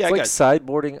like, it's like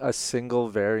sideboarding a single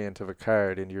variant of a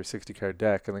card into your 60-card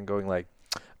deck and then going like,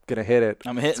 I'm gonna hit it.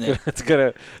 I'm hitting it.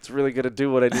 It's really gonna do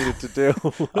what I need it to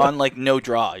do. On like no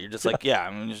draw, you're just like, yeah,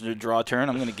 I'm just gonna draw a turn.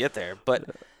 I'm gonna get there. But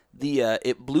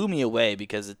it blew me away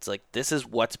because it's like this is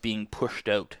what's being pushed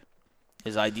out.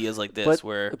 Is ideas like this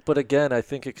But again, I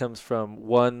think it comes from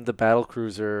the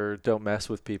battlecruiser don't mess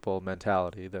with people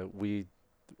mentality that we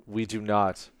do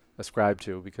not ascribe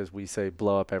to because we say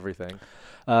blow up everything,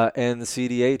 and the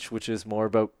CDH, which is more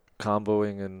about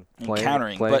comboing and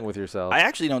playing with yourself. I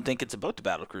actually don't think it's about the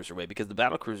battlecruiser way because the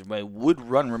battlecruiser way would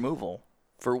run removal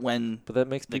for when. But that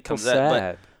makes people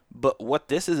sad. But what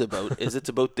this is about is it's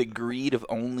about the greed of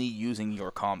only using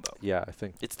your combo. Yeah, I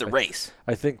think it's the race.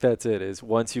 I think that's it. Is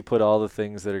once you put all the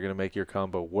things that are going to make your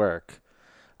combo work,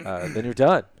 then you're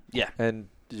done. Yeah, and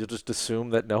you'll just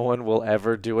assume that no one will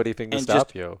ever do anything to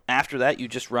stop you. After that, you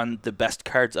just run the best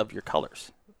cards of your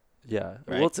colors. Yeah,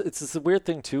 right? Well, it's a weird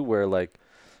thing too, where like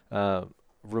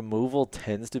removal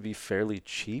tends to be fairly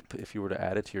cheap if you were to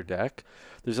add it to your deck.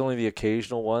 There's only the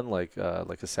occasional one, like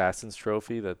Assassin's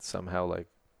Trophy, that somehow like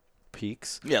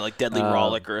peaks. Yeah, like Deadly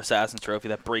Rollick or Assassin's Trophy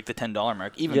that break the $10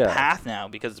 mark. Even Path now,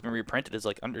 because it's been reprinted, is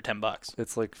like under $10.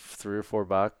 It's like $3 or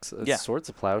 $4. Yeah. Swords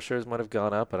of Plowshares might have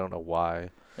gone up. I don't know why.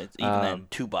 It's even then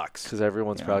 $2. Because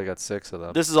everyone's probably got 6 of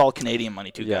them. This is all Canadian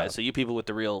money too, guys. So you people with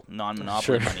the real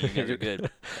non-monopoly money, you guys are good.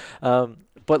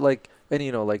 But like,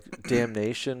 and like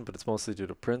Damnation, but it's mostly due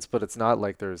to prints. But it's not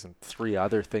like there isn't 3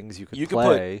 other things you could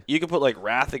play. You could put like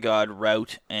Wrath of God,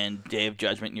 Rout, and Day of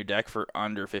Judgment in your deck for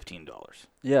under $15.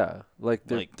 Yeah, like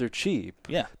they're cheap.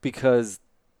 Yeah, because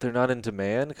they're not in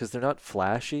demand because they're not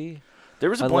flashy. There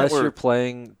was a point where you're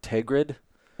playing Tegrid.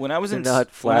 When I was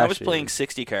playing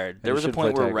 60 card, there was a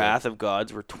point where Wrath of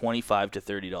Gods were $25 to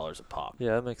 $30 a pop.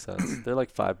 Yeah, that makes sense. They're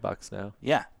like $5 now.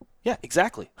 Yeah,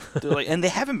 exactly. They're like, and they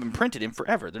haven't been printed in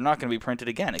forever. They're not going to be printed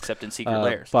again, except in Secret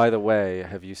Lairs. By the way,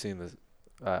 have you seen this?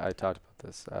 I talked about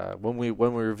this when we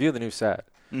review the new set.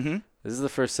 Mm-hmm. This is the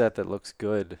first set that looks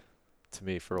good to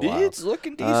me for a while. It's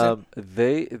looking decent.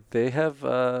 They have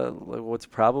what's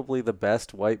probably the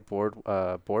best white board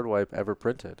wipe ever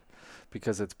printed,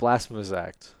 because it's Blasphemous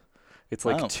Act. It's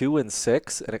like Wow. 2 and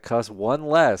 6, and it costs 1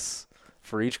 less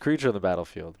for each creature on the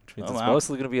battlefield, which means Oh, it's wow.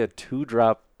 mostly going to be a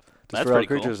 2-drop That's destroy all pretty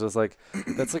cool. creatures. So it's like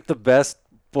that's like the best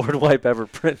board wipe ever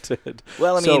printed.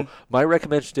 Well, I so mean, my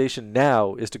recommendation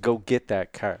now is to go get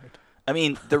that card.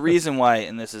 the reason why,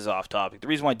 and this is off topic, the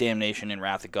reason why Damnation and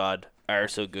Wrath of God are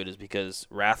so good is because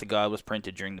Wrath of God was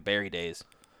printed during the Berry days,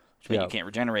 which means Yeah. you can't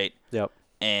regenerate, Yep.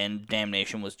 and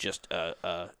Damnation was just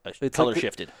It's color like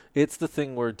shifted. It's the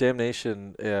thing where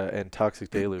Damnation and Toxic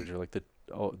Deluge are like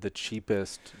the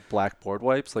cheapest black board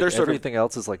wipes. Like They're sort of- everything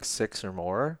else is like 6 or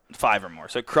more. 5 or more.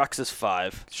 So Crux is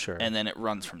 5, Sure. and then it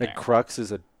runs from And there. Crux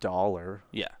is $1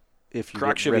 Yeah. if you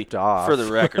Crux get should ripped be, off. for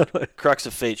the record, Crux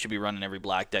of Fate should be running every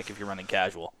black deck if you're running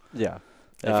casual. Yeah.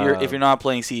 If you're not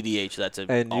playing CDH, that's a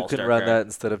And you can all-star run card. that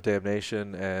instead of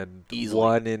Damnation, and Easily.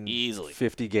 1 in Easily.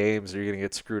 50 games, you're going to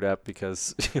get screwed up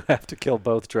because you have to kill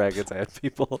both dragons and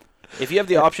people. If you have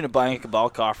the option of buying a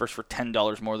Cabal Coffers for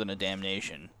 $10 more than a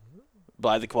Damnation,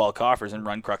 buy the Cabal Coffers and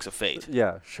run Crux of Fate,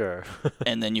 Yeah, sure.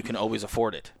 and then you can always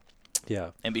afford it.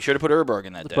 Yeah. And be sure to put Urborg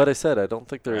in that deck. But I said I don't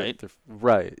think they're Right? they're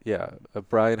right. Yeah.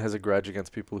 Brian has a grudge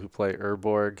against people who play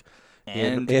Urborg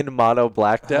And in mono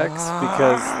black decks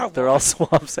because they're all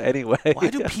swamps anyway. why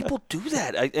do people do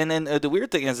that? And then the weird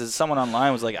thing is someone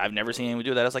online was like, I've never seen anyone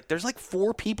do that. I was like, there's like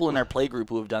 4 people in our play group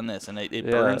who have done this, and it Yeah,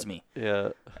 burns me. Yeah.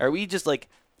 Are we just like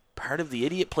part of the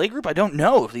idiot play group? I don't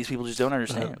know if these people just don't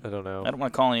understand. I don't know. I don't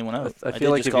want to call anyone out. I I feel did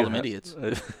like just if call you them ha- idiots.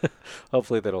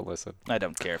 Hopefully they don't listen. I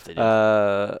don't care if they do.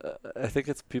 I think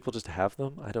it's people just have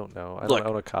them. I don't know. I Look,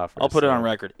 don't own a coffer. I'll put it so- on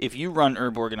record. If you run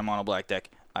Urborg in a mono black deck,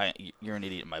 you're an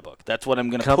idiot in my book. That's what I'm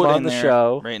going to Come put on in the there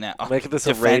show. right now. Make this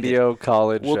a Defend it. radio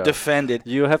college We'll show. defend it.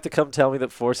 You have to come tell me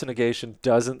that Force and Negation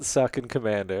doesn't suck in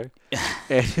Commander,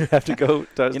 and you have to go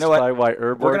justify You know what? why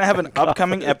Urborg. We're going to have an and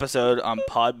upcoming Coffer- episode on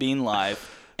Podbean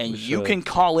Live, and We you should. can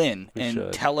call in We and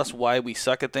should. tell us why we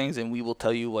suck at things, and we will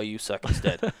tell you why you suck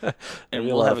instead. And be a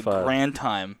we'll lot have of a fun. grand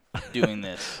time doing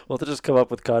this. We'll have to just come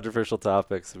up with controversial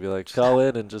topics and be like, call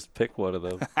in and just pick one of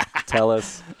them. Tell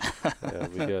us. Yeah, it'll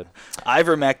be good.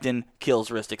 Ivermectin kills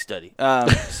Ristic Study.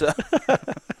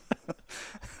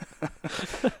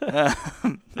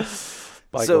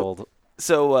 By So- gold.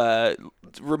 So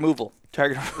removal.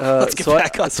 Target. Let's get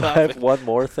back on so I have topic. one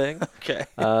more thing, Okay.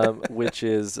 which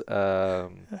is,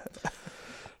 well,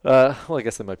 I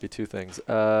guess there might be 2 things.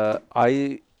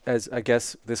 I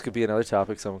guess this could be another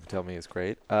topic someone can tell me is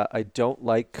great. I don't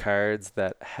like cards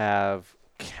that have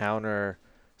counter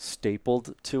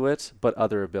stapled to it, but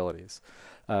other abilities.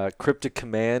 Cryptic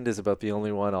Command is about the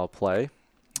only one I'll play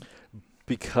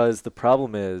because the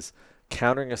problem is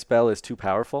countering a spell is too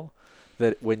powerful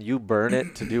that when you burn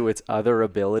it to do its other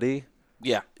ability,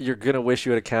 Yeah. you're going to wish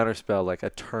you had a counter spell like a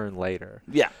turn later.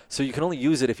 Yeah. So you can only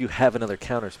use it if you have another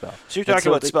counter spell. So you're And talking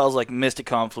about they- spells like Mystic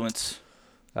Confluence.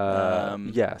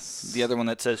 Yes. The other one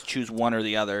that says choose one or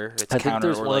the other. It's I think counter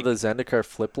there's or one like of the Zendikar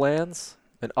flip lands,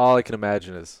 and all I can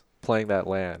imagine is playing that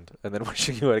land and then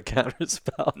wishing you had a counter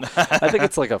spell. I think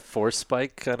it's like a force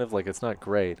spike, kind of like it's not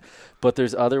great. But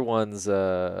there's other ones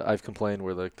I've complained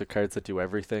where like the cards that do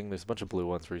everything. There's a bunch of blue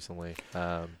ones recently.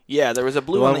 Yeah, there was a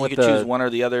blue The one one that you with could choose the- one or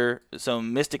the other. So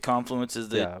Mystic Confluence is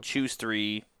the Yeah. choose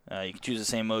 3. You can choose the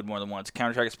same mode more than once.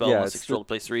 Counter target spell, Yeah, once it's control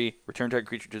plays 3. Return target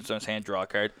creature to its own hand, draw a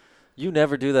card. You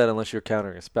never do that unless you're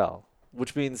countering a spell,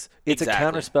 which means it's Exactly. a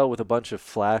counter spell with a bunch of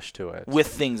flash to it. With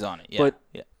things on it. Yeah. But-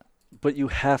 yeah. But you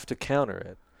have to counter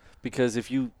it because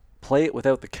if you play it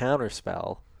without the counter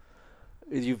spell,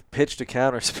 you've pitched a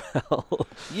counter spell,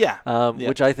 Yeah. Yeah.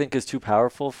 which I think is too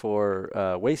powerful for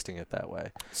wasting it that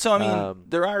way. So I mean,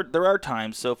 there are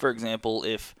times. So for example,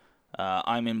 if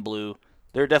I'm in blue,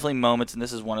 there are definitely moments, and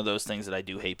this is one of those things that I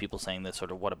do hate people saying this sort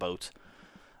of what about,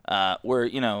 where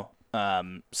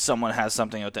someone has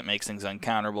something out that makes things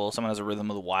uncounterable. Someone has a Rhythm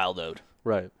of the Wild out.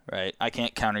 Right. Right. I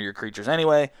can't counter your creatures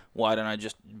anyway. Why don't I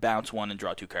just bounce 1 and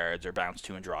draw 2 cards, or bounce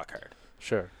 2 and draw a card?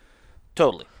 Sure.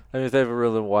 Totally. I mean, if they have a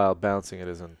really wild, bouncing it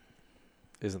isn't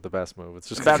the best move. It's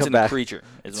just gonna Bouncing come the back. creature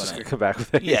It's is just what gonna I. come back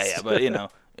with haste. Yeah,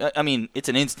 but I mean, it's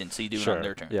an instant, so you do sure. it on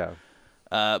their turn.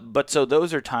 Yeah. But so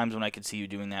those are times when I could see you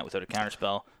doing that without a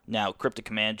counterspell. Now, Cryptic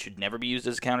Command should never be used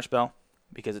as a counterspell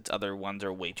because its other ones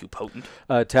are way too potent.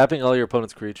 Tapping all your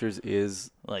opponent's creatures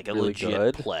is Like a really legit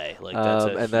good. play. Like that's a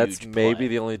and huge that's maybe play.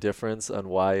 the only difference on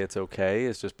why it's okay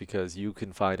is just because you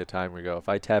can find a time where you go, if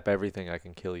I tap everything, I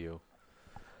can kill you.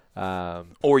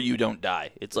 Or you don't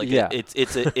die. It's like Yeah.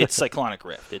 it's Cyclonic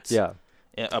Rift. It's Yeah.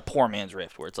 a poor man's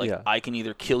Rift, where it's like, Yeah. I can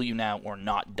either kill you now or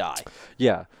not die.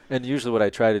 Yeah, and usually what I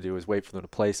try to do is wait for them to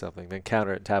play something, then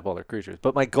counter it and tap all their creatures.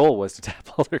 But my goal was to tap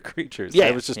all their creatures. Yeah,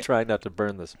 I was just trying not to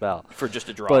burn the spell. For just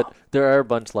a draw. But there are a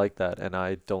bunch like that, and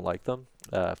I don't like them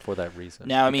for that reason.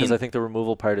 Now, because I think the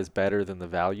removal part is better than the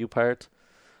value part.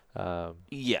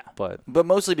 Yeah. But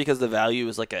mostly because the value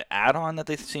is like an add-on that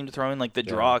they seem to throw in, like the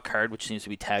draw a card, which seems to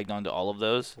be tagged onto all of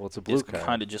those. Well, it's a blue card.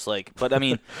 Kind of just like, but I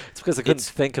mean, it's because I couldn't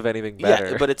think of anything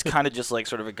better. Yeah, but it's kind of just like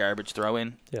sort of a garbage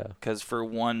throw-in. Yeah. Because for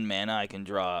 1 mana, I can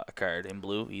draw a card in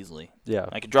blue easily. Yeah.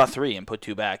 I could draw 3 and put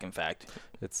 2 back. In fact,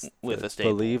 with a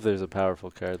staple. I believe there's a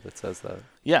powerful card that says that.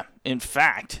 Yeah. In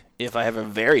fact, if I have a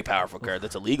very powerful card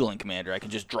that's illegal in Commander, I can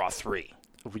just draw 3.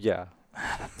 Yeah.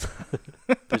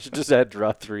 They should just add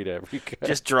draw 3 to every card.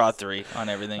 Just draw 3 on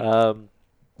everything.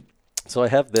 So I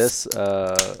have this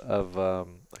I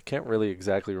can't really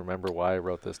exactly remember why I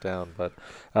wrote this down, but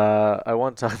I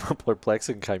want to talk about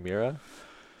Perplexing Chimera.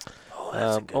 Oh,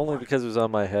 that's a good only one. because it was on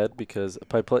my head, because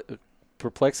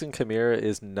Perplexing Chimera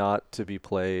is not to be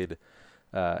played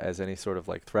as any sort of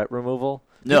like threat removal.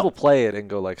 No. People play it and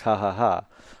go like, ha ha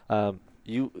ha.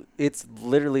 It's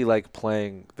literally like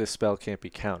playing this spell can't be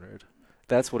countered.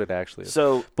 That's what it actually is.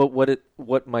 So, but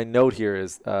what my note here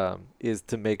is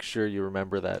to make sure you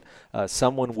remember that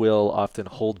someone will often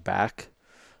hold back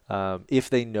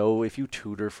if you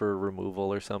tutor for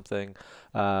removal or something,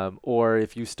 or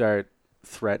if you start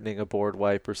threatening a board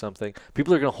wipe or something.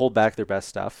 People are going to hold back their best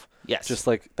stuff. yes. Just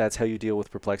like that's how you deal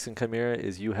with Perplexing Chimera,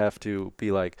 is you have to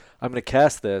be like, I'm going to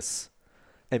cast this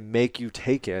and make you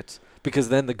take it, because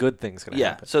then the good thing's going to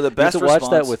happen. So the best you have to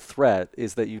watch that response- with threat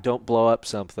is that you don't blow up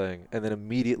something and then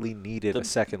immediately need it a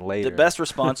second later. The best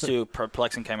response to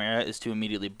Perplexing Chimera is to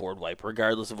immediately board wipe,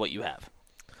 regardless of what you have.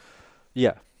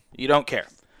 Yeah. You don't care.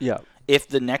 Yeah. If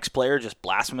the next player just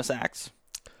blasphemous acts,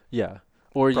 Yeah.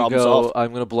 Or you Problem go, solved.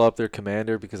 I'm going to blow up their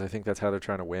commander because I think that's how they're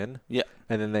trying to win. Yeah.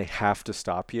 And then they have to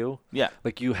stop you. Yeah.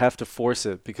 Like you have to force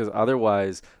it, because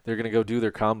otherwise they're going to go do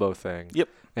their combo thing. Yep.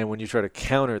 And when you try to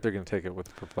counter it, they're going to take it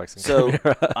with Perplexing So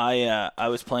Chimera. I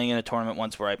was playing in a tournament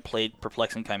once where I played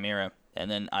Perplexing Chimera, and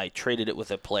then I traded it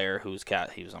with a player whose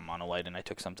he was on mono white, and I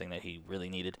took something that he really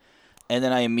needed, and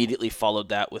then I immediately followed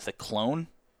that with a clone.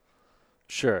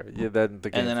 Sure. Yeah, then the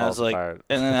game And then falls apart.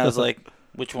 I was like,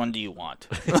 which one do you want?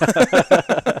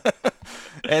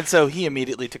 And so he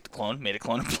immediately took the clone, made a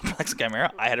clone of Perplexing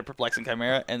Chimera. I had a Perplexing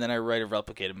Chimera, and then I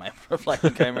replicated my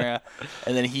Perplexing Chimera,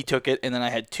 and then he took it, and then I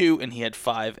had 2, and he had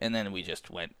 5, and then we just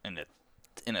went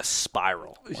in a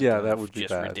spiral. Yeah, that would be just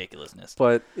bad. ridiculousness.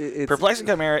 But it's Perplexing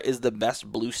Chimera is the best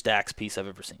blue stacks piece I've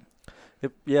ever seen.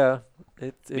 it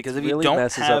Because if really you don't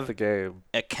messes have up the game.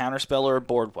 a counterspell or a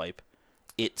board wipe,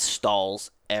 it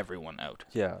stalls everyone out.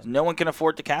 Yeah. No one can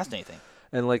afford to cast anything.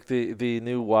 And like the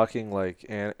new walking like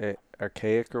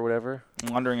archaic or whatever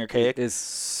Wandering Archaic. is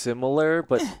similar,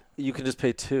 but you can just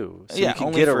pay 2, so yeah, you can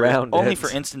only get for, around only it. for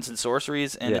instants and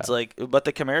sorceries, and Yeah. it's like, but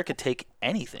the Chimera could take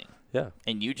anything, Yeah,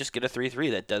 and you just get a 3/3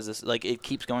 that does this. Like it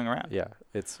keeps going around. yeah,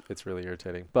 it's really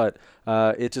irritating. But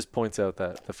it just points out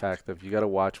that the fact that you got to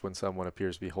watch when someone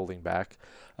appears to be holding back,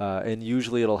 and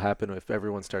usually it'll happen if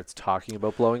everyone starts talking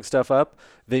about blowing stuff up.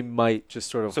 They might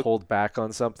just sort of hold back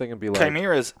on something and be like,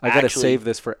 Chimera's I got to actually- save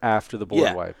this for after the board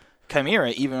Yeah. wipe. Chimera,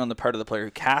 even on the part of the player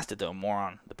who cast it, though, more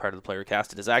on the part of the player who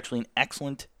cast it, is actually an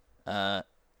excellent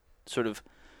sort of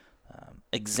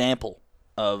example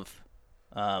of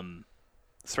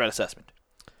threat assessment.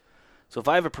 So if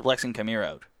I have a Perplexing Chimera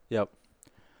out, Yep,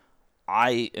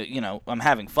 I'm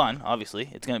having fun, obviously.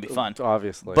 It's going to be fun.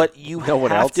 obviously. But you No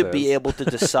one have else to be is. able to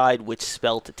decide which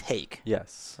spell to take,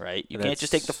 Yes. right? You And can't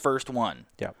just take the that's- first one.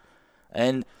 Yep.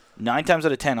 And 9 times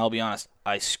out of 10, I'll be honest,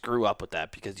 I screw up with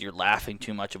that because you're laughing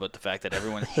too much about the fact that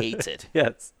everyone hates it.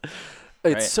 Yes.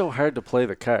 Right. It's so hard to play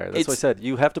the card. That's why I said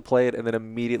you have to play it and then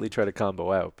immediately try to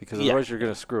combo out, because Yeah. otherwise you're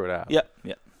going to screw it out.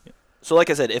 Yep. So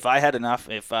like I said, if I had enough,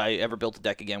 if I ever built a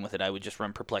deck again with it, I would just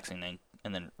run Perplexing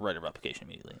and then write a replication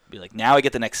immediately. Be like, now I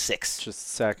get the next 6.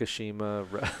 Just Sakashima.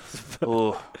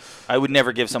 Oh, I would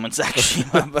never give someone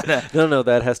Sakashima, but No,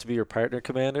 that has to be your partner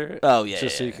commander. oh yeah,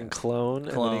 Just so yeah, you can clone.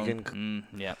 clone. And then you can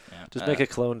Yeah. just make a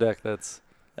clone deck that's...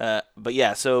 But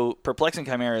yeah, so Perplexing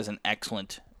Chimera is an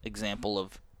excellent example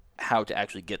of how to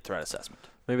actually get threat assessment.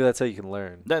 Maybe that's how you can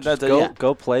learn. That- Just that- go, yeah.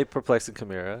 go play Perplexing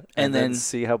Chimera and then then-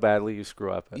 see how badly you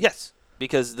screw up. Yes,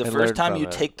 because the And first learn time from you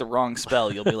it. take the wrong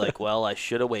spell, you'll be like, well, I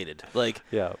should have waited. Like,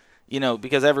 Yeah.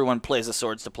 because everyone plays the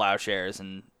Swords to Plowshares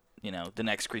and, the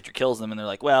next creature kills them and they're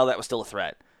like, well, that was still a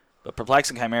threat. But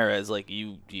Perplexing Chimera is like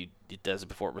it does it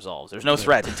before it resolves. There's no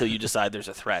threat until you decide there's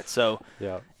a threat. So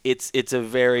it's a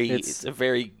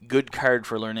very good card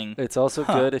for learning. It's also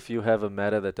good if you have a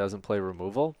meta that doesn't play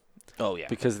removal. Oh yeah.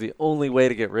 Because the only way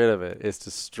to get rid of it is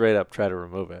to straight up try to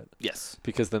remove it. Yes.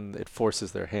 Because then it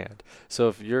forces their hand. So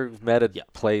if your meta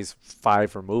plays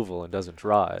 5 removal and doesn't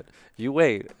draw it, you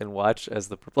wait and watch as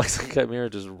the Perplexing Chimera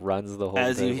just runs the whole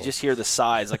As table. you just hear the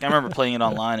sighs. Like I remember playing it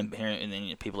online and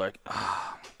then people are like,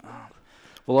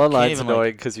 well, online's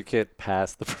annoying because you can't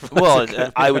pass the Perplexing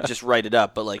Chimera. I would just write it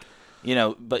up, but like,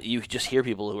 but you just hear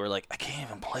people who are like, I can't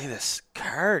even play this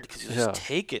card because you just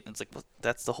take it. And it's like, well,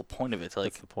 that's the whole point of it.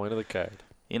 Like, that's the point of the card.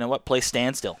 You know what? Play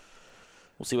Standstill.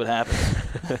 We'll see what happens.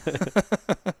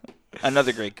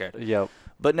 Another great card. Yep.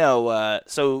 But no,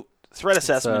 so threat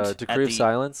assessment. Decree of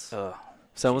Silence.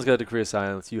 Someone's got a Decree of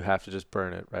Silence. You have to just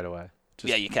burn it right away.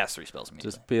 You cast 3 spells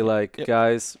immediately. Just be like,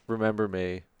 guys, remember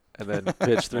me, and then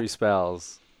pitch 3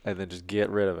 spells, and then just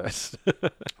get rid of it.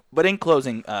 But in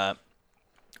closing,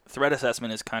 threat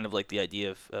assessment is kind of like the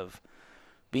idea of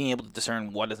being able to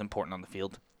discern what is important on the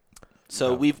field.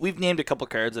 So we've named a couple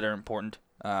cards that are important.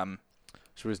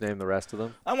 Should we just name the rest of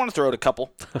them? I want to throw out a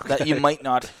couple that you might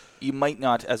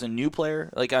not as a new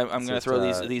player. Like I'm going to throw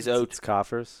these out. It's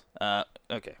coffers.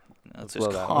 Okay, let's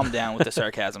just calm down with the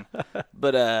sarcasm.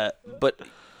 But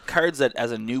cards that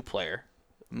as a new player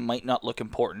might not look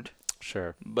important.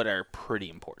 Sure. But are pretty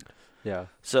important. Yeah.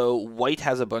 So white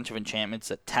has a bunch of enchantments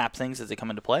that tap things as they come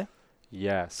into play.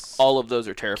 Yes. All of those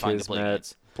are terrifying to play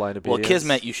against. Blind Obedience. Well,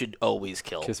 Kismet you should always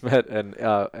kill. Kismet and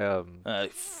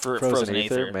Frozen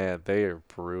Aether. Man, they are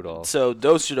brutal. So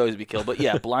those should always be killed. But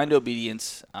yeah, Blind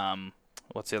Obedience.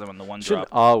 What's the other one? The one Shouldn't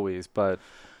drop. always, but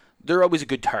they're always a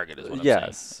good target. Is what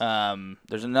I'm saying.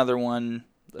 There's another one,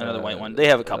 another white one. They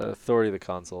have a couple. Authority of the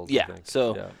Consuls. Yeah. I think.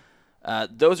 So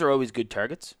those are always good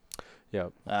targets.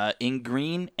 Yeah. In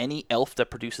green, any elf that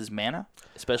produces mana,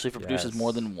 especially if it produces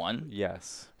more than one.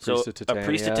 Yes. So a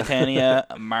Priest of Titania,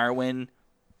 a Marwyn,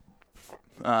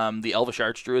 the Elvish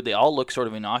Archdruid, they all look sort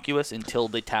of innocuous until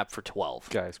they tap for 12.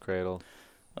 Guy's Cradle.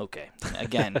 Okay.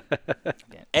 Again,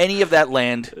 any of that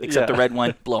land except the red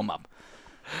one, blow them up.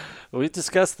 We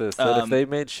discussed this, that if they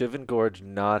made Shivan Gorge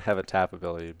not have a tap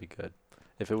ability, it'd be good.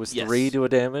 If it was 3 to a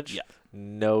damage,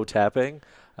 no tapping,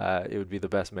 it would be the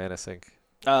best mana sink.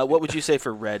 What would you say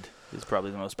for red is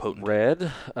probably the most potent?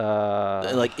 Red?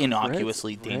 Like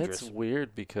innocuously dangerous. Red's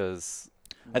weird because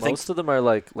most of them are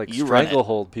like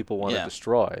Stranglehold people want to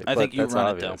destroy. I think you that's run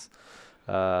obvious. it,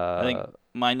 though. I think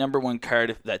my number one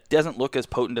card that doesn't look as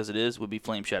potent as it is would be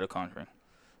Flame Shadow Conjuring.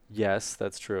 Yes,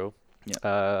 that's true.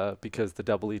 Yeah. Because the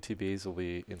double ETBs will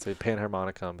be insane.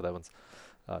 Panharmonicon, but that one's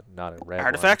not a red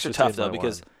Artifacts one. are tough, though,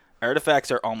 because artifacts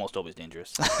are almost always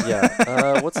dangerous.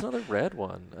 What's another red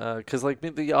one? Because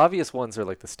the obvious ones are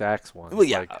like the stacks ones. Well,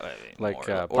 yeah.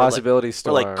 Possibility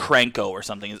Storm. Or like Krenko or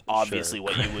something is obviously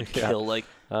what you would kill. Like,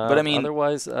 but I mean,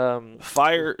 otherwise,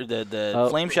 fire. The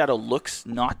Flame Shadow looks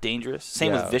not dangerous.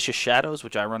 Same with Vicious Shadows,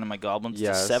 which I run in my goblins.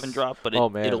 It's a 7-drop, but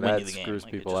it'll win you the game. Screws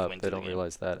people up. They don't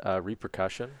realize that.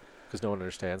 Repercussion, because no one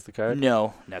understands the card.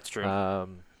 No, that's true.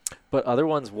 But other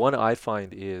ones, one I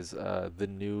find is the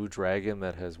new dragon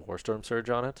that has Warstorm Surge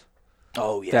on it.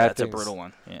 Oh, yeah, that's a brutal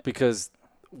one. Yeah. Because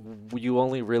you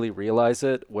only really realize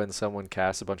it when someone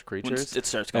casts a bunch of creatures. It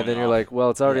starts going and then off. You're like, well,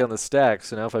 it's already on the stack,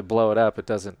 so now if I blow it up, it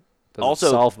doesn't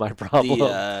solve my problem.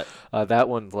 That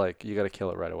one, you got to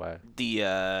kill it right away.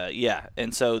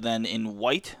 And so then in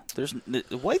white,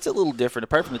 white's a little different.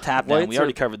 Apart from the tap down, we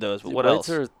already covered those, but what else?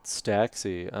 Whites are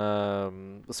Staxy.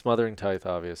 Smothering Tithe,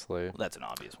 obviously. Well, that's an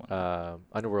obvious one.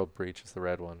 Underworld Breach is the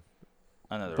red one.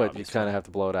 But you kind of have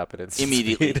to blow it up at instant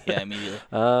immediately. speed. Yeah, immediately.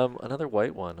 Another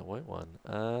white one.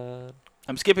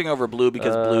 I'm skipping over blue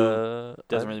because blue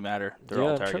doesn't really matter. They're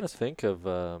all targets. I'm trying to think of.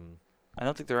 I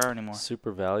don't think there are anymore.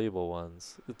 Super valuable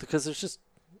ones because there's just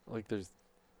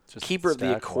Keeper of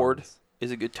the Accord ones.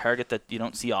 Is a good target that you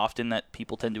don't see often that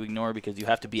people tend to ignore because you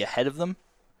have to be ahead of them.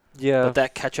 Yeah. But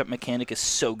that catch-up mechanic is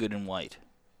so good in white.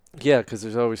 Yeah, because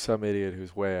there's always some idiot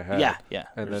who's way ahead. Yeah.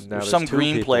 And then now there's some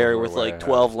green player with 12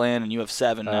 ahead. land and you have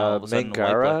 7 now. All of a sudden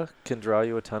Mangara can draw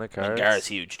you a ton of cards. Mangara's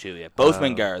huge too, yeah. Both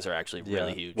Mangaras are actually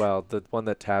really huge. Well, the one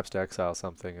that taps to exile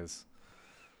something is...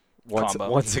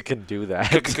 Once it can do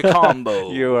that, combo.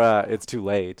 It's too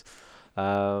late.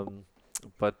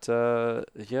 But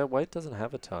white doesn't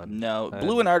have a ton. No,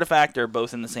 blue and Artifact are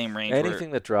both in the same range. Anything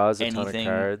that draws a ton of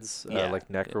cards, like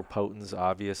Necropotence,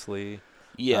 obviously.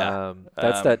 Yeah.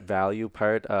 That's that value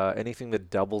part. Anything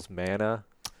that doubles mana.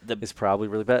 is probably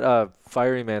really bad.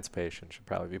 Fire Emancipation should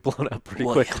probably be blown up pretty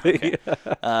quickly.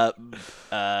 Yeah,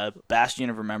 okay. Bastion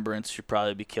of Remembrance should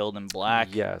probably be killed in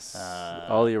black. Yes.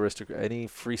 All the any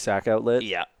free sack outlet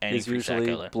is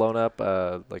usually blown up,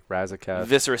 like Razaketh.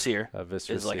 Viscera Seer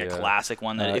is like a classic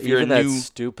one that if you're even that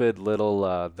stupid little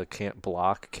the can't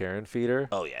block Karen feeder.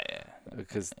 Oh, yeah.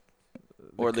 Because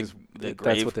or the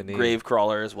grave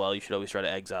crawler as well. You should always try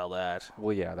to exile that.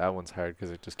 Well, yeah, that one's hard because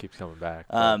it just keeps coming back.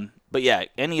 But yeah,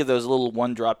 any of those little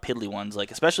one-drop piddly ones,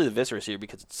 like especially the Viscera Seer,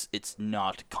 because it's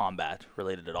not combat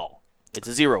related at all. It's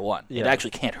a 0/1. Yeah. It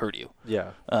actually can't hurt you.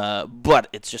 Yeah. But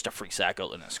it's just a free sack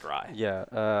out in a scry.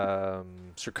 Yeah.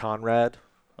 Sir Conrad.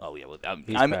 Oh yeah. Well,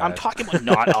 I'm talking about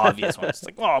not obvious ones. It's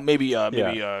like, well, maybe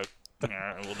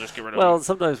we'll just get rid of it. Well,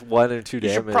 sometimes 1 or 2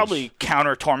 damage. You should probably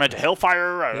counter Torment to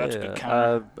Hellfire. That's a good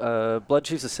counter. Blood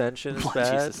Chief's Ascension is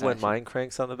bad when Mind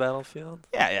Crank's on the battlefield.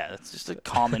 Yeah. It's just a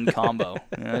common combo.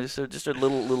 Just a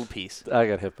little piece. I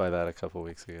got hit by that a couple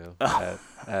weeks ago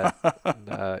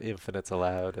at Infinites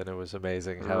Allowed, and it was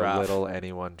amazing how little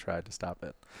anyone tried to stop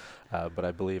it. But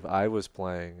I believe I was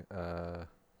playing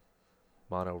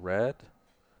Mono Red,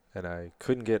 and I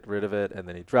couldn't get rid of it, and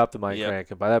then he dropped the Mind Crank,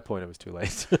 and by that point it was too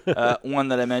late. One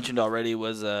that I mentioned already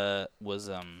was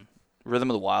Rhythm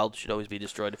of the Wild. Should always be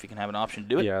destroyed if you can have an option to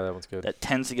do it. Yeah, that one's good. That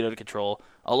tends to get out of control.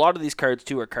 A lot of these cards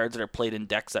too are cards that are played in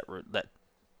decks that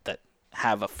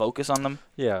have a focus on them.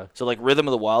 Yeah. So like Rhythm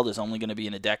of the Wild is only going to be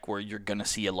in a deck where you're going to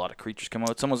see a lot of creatures come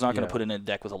out. Someone's not going to put in a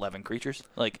deck with 11 creatures.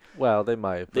 Well, they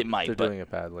might. They might. They're doing it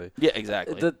badly. Yeah,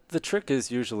 exactly. The trick is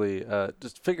usually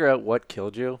just figure out what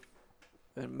killed you.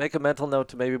 And make a mental note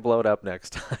to maybe blow it up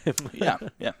next time. yeah.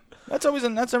 That's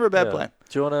never a bad plan.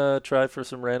 Do you want to try for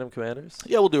some random commanders?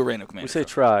 Yeah, we'll do a random commander. We say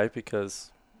try because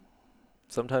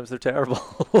sometimes they're terrible.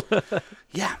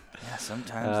 Yeah,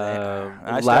 sometimes they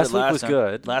are. Last week was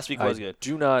good. Last week was good.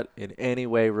 Do not in any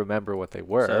way remember what they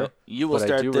were. So you will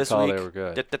start this week. I do recall they were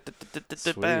good.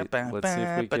 Sweet. Let's see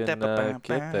if we can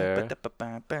get there.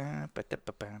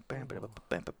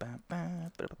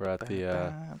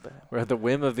 We're at the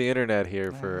whim of the internet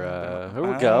here for here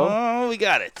we go. Oh, we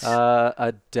got it.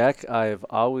 A deck I've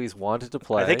always wanted to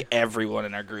play. I think everyone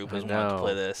in our group has wanted to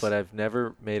play this, but I've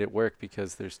never made it work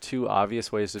because there's 2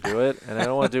 obvious ways to do it, and I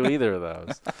don't want to do either of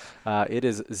those. It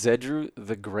is Zedru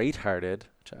the Great-Hearted,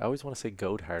 which I always want to say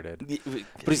Goat-Hearted,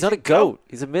 but he's not a goat.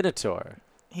 He's a Minotaur.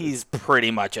 He's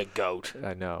pretty much a goat.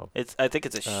 I know. I think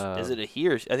it's a. Is it a he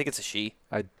or? I think it's a she.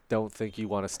 I don't think you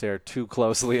want to stare too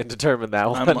closely and determine that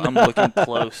one. I'm looking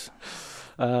close.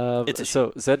 So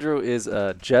Zedru is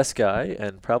a Jeskai,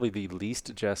 and probably the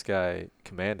least Jeskai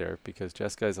commander because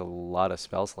Jeskai is a lot of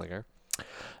Spellslinger.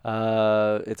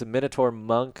 It's a Minotaur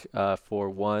monk for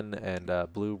 1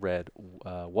 and blue, red,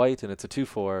 white, and it's a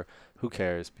 2/4. Who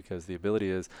cares? Because the ability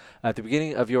is, at the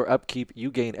beginning of your upkeep, you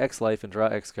gain X life and draw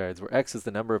X cards, where X is the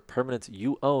number of permanents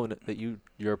you own that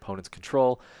your opponents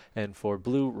control. And for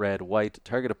blue, red, white,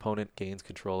 target opponent gains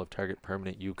control of target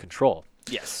permanent you control.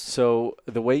 Yes. So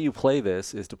the way you play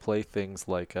this is to play things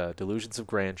like Delusions of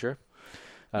Grandeur,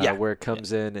 where it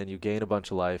comes in and you gain a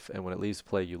bunch of life, and when it leaves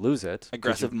play, you lose it.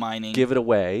 Aggressive Mining. Give it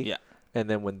away. Yeah. And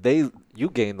then when you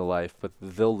gain the life, but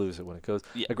they'll lose it when it goes.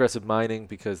 Yeah. Aggressive Mining,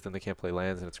 because then they can't play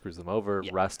lands and it screws them over.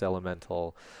 Yeah. Rust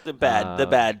Elemental. The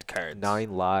bad cards.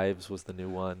 9 Lives was the new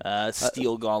one.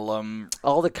 Steel Golem.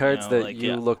 All the cards that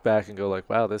you look back and go like,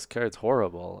 wow, this card's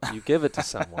horrible. You give it to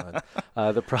someone.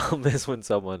 The problem is when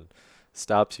someone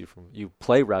stops you from, you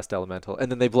play Rust Elemental,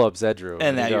 and then they blow up Zedru.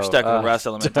 And now you're stuck with Rust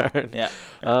Elemental. Darn. Yeah.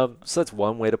 So that's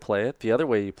one way to play it. The other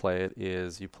way you play it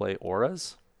is you play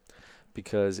Auras.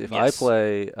 Because if I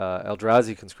play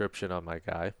Eldrazi Conscription on my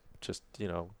guy, just,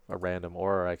 a random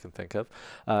aura I can think of,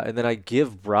 and then I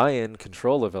give Brian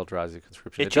control of Eldrazi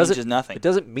Conscription, it changes nothing. It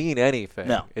doesn't mean anything.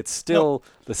 No. It's still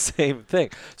the same thing.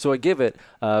 So I give it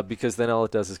because then all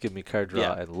it does is give me card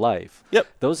draw and life. Yep.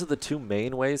 Those are the 2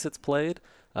 main ways it's played.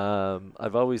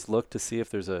 I've always looked to see if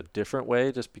there's a different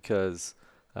way just because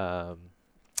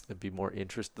it'd be more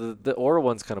interesting. The aura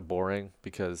one's kind of boring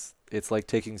because it's like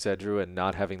taking Zedru and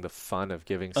not having the fun of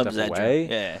giving stuff away.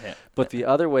 Yeah. But the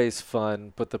other way's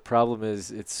fun, but the problem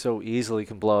is it so easily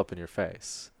can blow up in your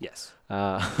face. Yes.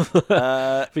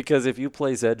 Because if you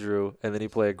play Zedru and then you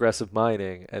play Aggressive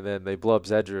Mining and then they blow up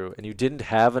Zedru and you didn't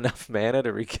have enough mana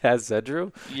to recast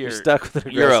Zedru, you're stuck with an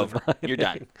Aggressive Mining. You're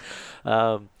done.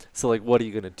 So what are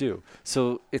you going to do?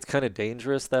 So it's kind of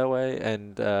dangerous that way,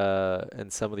 and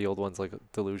some of the old ones like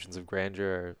Delusions of Grandeur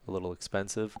are a little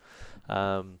expensive.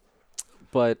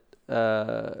 But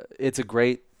it's a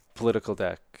great political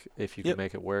deck if you Yep. can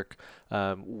make it work.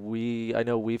 I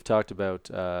know we've talked about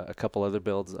a couple other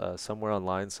builds. Somewhere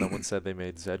online, someone said they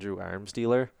made Zedru Arms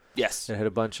Dealer. Yes. It had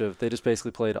a bunch of. They just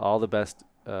basically played all the best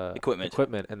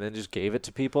Equipment. and then just gave it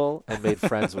to people and made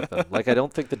friends with them. Like, I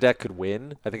don't think the deck could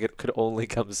win. I think it could only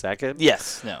come second.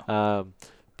 Yes. No.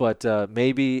 But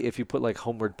maybe if you put like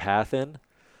Homeward Path in,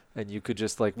 and you could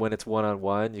just like when it's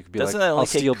 1-on-1, you could be Doesn't like, that only I'll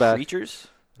steal take back. creatures?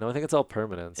 No, I think it's all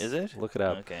permanents. Is it? Look it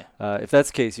up. Okay. If that's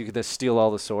the case, you could just steal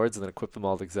all the swords and then equip them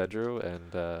all to Xedru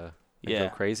and go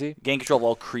crazy. Gain control of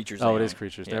all creatures. Oh, it is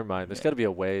creatures. Yeah. Never mind. There's got to be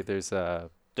a way. There's a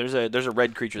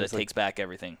red creature that there's takes back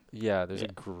everything. yeah. There's a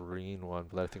green one,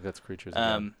 but I think that's creatures.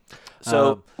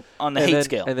 So on the hate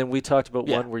scale. And then we talked about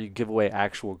Yeah. one where you give away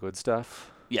actual good stuff.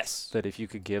 Yes. That if you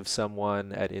could give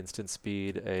someone at instant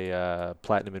speed a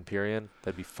Platinum Empyrean,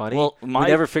 that'd be funny. Well, we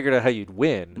never figured out how you'd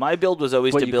win. My build was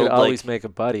always but to you build could always make a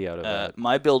buddy out of that.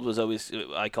 My build was always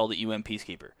I called it UM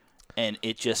Peacekeeper, and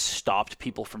it just stopped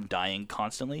people from dying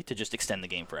constantly to just extend the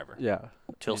game forever. Yeah.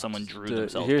 Until someone drew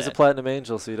themselves. Here's dead. a Platinum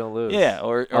Angel, so you don't lose. Yeah,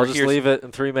 or I'll just leave it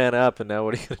and 3-man up, and now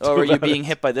what are you going to do? Or are you about being it?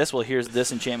 hit by this? Well, here's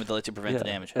this enchantment that lets you prevent the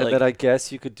damage. And then I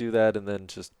guess you could do that and then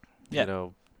just Yeah.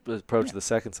 approach the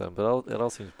second sun, but it all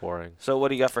seems boring. So what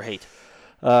do you got for hate?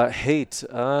 Hate.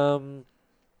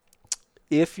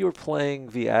 If you're playing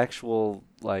the actual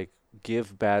like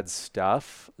give bad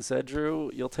stuff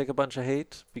Zedru, you'll take a bunch of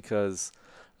hate because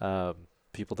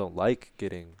people don't like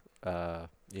getting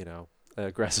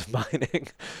aggressive mining.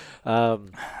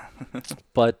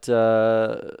 But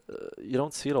you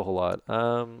don't see it a whole lot.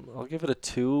 I'll give it a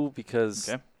 2 because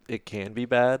it can be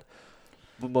bad.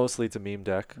 But mostly it's a meme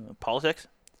deck. Politics?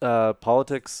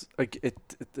 Politics, like it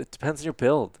depends on your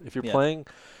build. If you're playing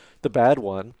the bad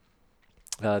one,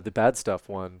 the bad stuff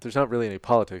one, there's not really any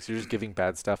politics. You're just giving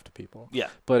bad stuff to people. Yeah.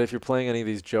 But if you're playing any of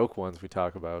these joke ones we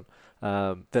talk about,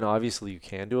 then obviously you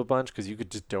can do a bunch because you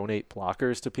could just donate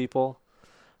blockers to people,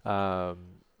 and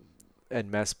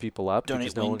mess people up Donate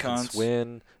because no one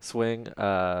can swing.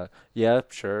 Yeah,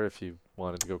 sure, if you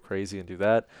wanted to go crazy and do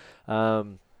that.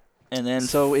 And then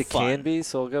so it can be.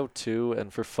 So I'll go 2.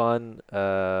 And for fun,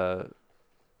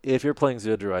 if you're playing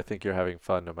Zedru, I think you're having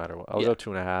fun no matter what. I'll go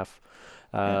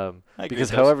 2.5.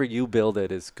 Because however you build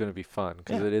it is going to be fun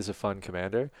because it is a fun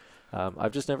commander.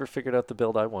 I've just never figured out the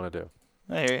build I want to do.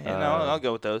 I hear you. I'll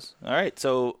go with those. All right.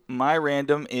 So my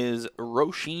random is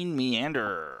Roshin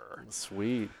Meander.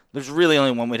 Sweet. There's really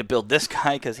only one way to build this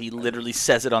guy because he literally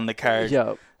says it on the card.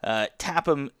 Yeah. Tap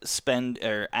him, spend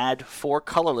or add 4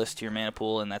 colorless to your mana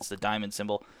pool, and that's the diamond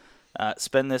symbol.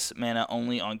 Spend this mana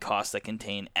only on costs that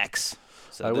contain X.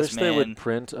 So I wish they would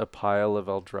print a pile of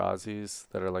Eldrazi's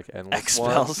that are like endless X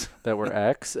ones spells that were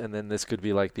X, and then this could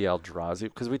be like the Eldrazi.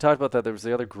 Because we talked about that. There was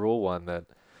the other Gruul one that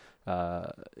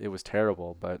it was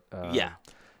terrible, but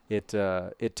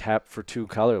it tapped for 2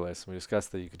 colorless. We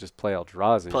discussed that you could just play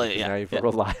Eldrazi. Now you have a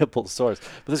reliable source.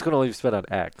 But this can only be spent on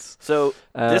X. So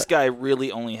this guy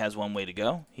really only has one way to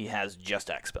go. He has just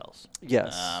X spells.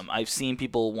 Yes. I've seen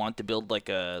people want to build like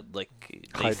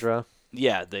Hydra.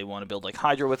 Yeah, they want to build like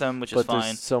Hydra with them, which is fine. But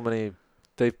there's so many.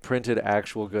 They've printed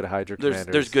actual good Hydra commanders.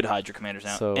 There's good Hydra commanders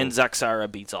now. So and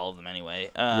Zaxara beats all of them anyway.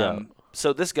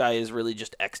 So this guy is really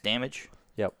just X damage.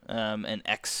 Yep. And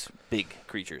X big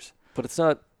creatures. But it's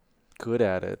not good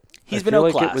at it. He's I been feel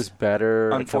outclassed. like it was better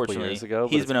Unfortunately, a couple years ago.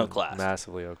 He's been outclassed.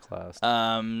 Massively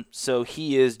outclassed. So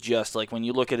he is just like when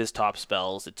you look at his top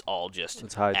spells, it's all just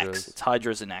Hydras. X. It's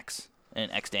Hydras and X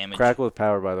damage. Crackle with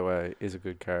Power, by the way, is a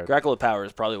good card. Crackle with Power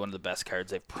is probably one of the best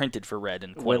cards they've printed for Red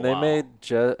in quite a while. When they made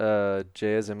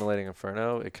Jaya's Immolating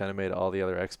Inferno, it kind of made all the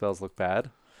other X spells look bad.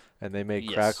 And they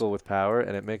made Crackle with Power,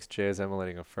 and it makes Jaya's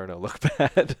Immolating Inferno look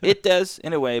bad. It does,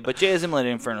 in a way, but Jaya's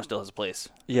Immolating Inferno still has a place.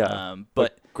 Yeah,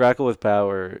 but Crackle with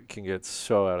Power can get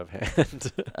so out of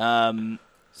hand.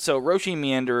 So Roshi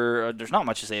Meander, there's not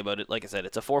much to say about it. Like I said,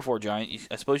 it's a 4/4 giant.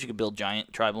 I suppose you could build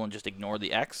giant tribal and just ignore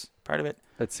the X part of it.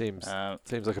 That seems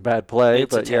like a bad play.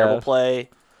 It's a terrible play.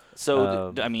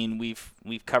 So I mean,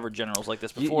 we've covered generals like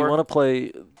this before. You want to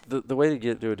play the way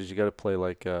to do it is you got to play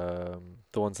like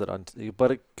the ones that you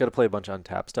got to play a bunch of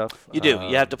untap stuff. You do.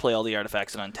 You have to play all the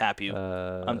artifacts that untap you.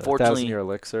 Unfortunately, 1,000-year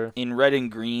elixir. In red and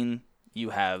green, you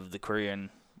have the Quirion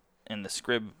and the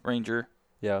Scrib Ranger.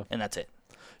 Yeah. And that's it.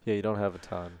 Yeah, you don't have a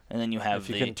ton. And then you have if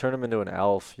you can turn them into an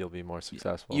elf, you'll be more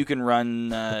successful. You can run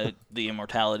the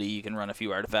Immortality. You can run a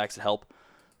few artifacts that help.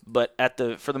 But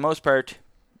for the most part,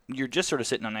 you're just sort of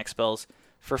sitting on X spells.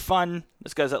 For fun,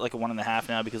 this guy's at like a 1.5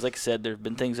 now because, like I said, there have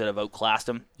been things that have outclassed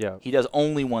him. Yeah. He does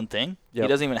only one thing. Yep. He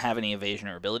doesn't even have any evasion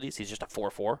or abilities. He's just a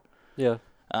 4/4. Yeah.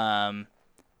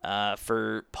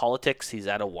 For politics, he's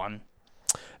at a 1.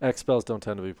 X-Spells don't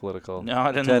tend to be political. No,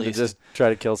 I They didn't tend to least. just try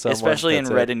to kill someone. Especially in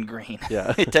that's red it. and green.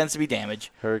 Yeah. It tends to be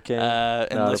damage. Hurricane.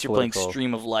 Unless you're playing political.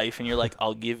 Stream of Life and you're like,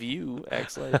 I'll give you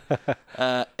X Life.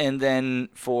 And then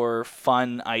for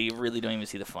fun, I really don't even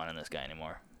see the fun in this guy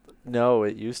anymore. No,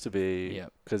 it used to be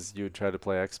Yep. because you would try to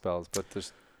play X-Spells, but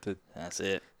there's That's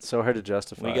it. so hard to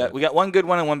justify. We got one good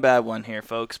one and one bad one here,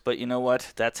 folks. But you know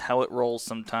what? That's how it rolls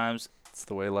sometimes. It's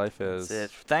the way life is.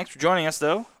 That's it. Thanks for joining us,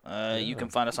 though. You can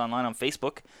find us online on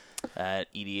Facebook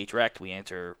at EDH Rect. We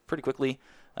answer pretty quickly.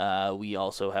 We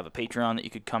also have a Patreon that you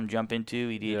could come jump into,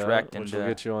 EDH Rect. Which will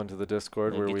get you onto the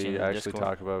Discord we'll where get you we into the actually Discord.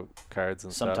 talk about cards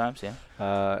and Sometimes, yeah.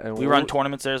 stuff. And We run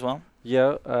tournaments there as well.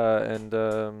 Yeah, and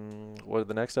what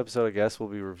the next episode, I guess, we'll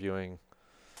be reviewing.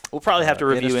 We'll probably have to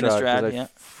review Innistrad, 'cause Innistrad.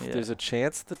 Yeah. There's a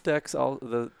chance the deck's all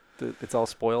it's all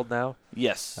spoiled now.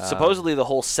 Yes. Supposedly the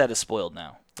whole set is spoiled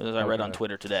now, as I read on Okay.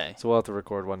 Twitter today. So we'll have to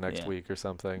record one next Yeah. week or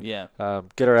something. Yeah.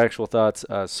 Get our actual thoughts.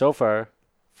 So far,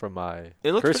 from my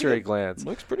It looks pretty cursory good. glance,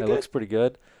 Looks pretty it good. looks pretty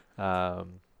good.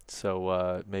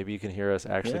 So maybe you can hear us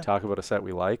actually Yeah. talk about a set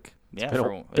we like. Yeah, It's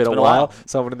been a while.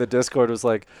 Someone in the Discord was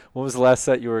like, "When was the last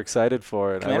set you were excited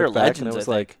for?" And Commander I looked back and Legends, it was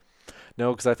I like,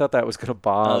 "No, because I thought that was going to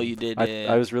bomb." Oh, you did.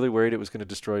 Yeah. I was really worried it was going to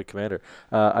destroy Commander.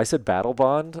 I said Battle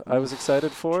Bond. I was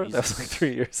excited for. That was like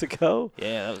 3 years ago.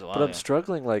 Yeah, that was a while. But I'm ago.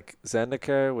 struggling. Like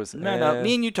Zendikar was. No.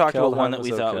 Me and you talked about one Keldheim that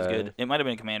we was thought was okay. good. It might have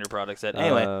been a Commander product set.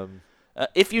 Anyway,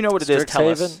 if you know what it is, tell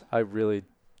Strixhaven, us.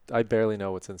 I barely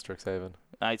know what's in Strixhaven.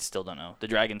 I still don't know. The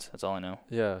dragons. That's all I know.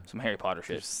 Yeah. Some Harry Potter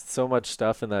shit. There's so much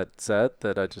stuff in that set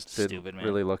that I just didn't Stupid, man.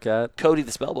 really look at. Cody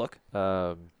the Spellbook.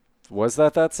 Was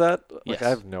that set? Like, Yes. I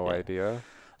have no Yeah. idea.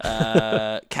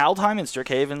 Kaldheim and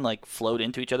Strixhaven like flowed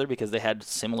into each other because they had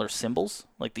similar symbols,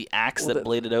 like the axe that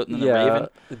bladed out and then the raven.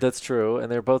 That's true.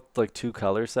 And they're both like 2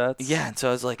 color sets. Yeah, and so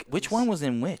I was like, which one was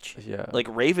in which? Yeah. Like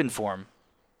raven form.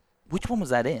 Which one was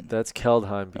that in? That's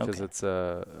Keldheim because Okay. it's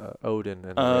Odin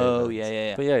and Oh, ravens.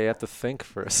 yeah. But yeah, you have to think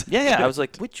for a second. Yeah. I was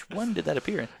like, which one did that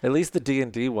appear in? At least the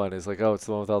D&D one is like, oh, it's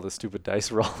the one with all the stupid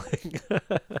dice rolling.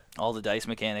 All the dice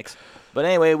mechanics. But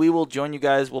anyway, we will join you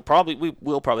guys. We'll probably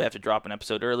have to drop an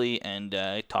episode early and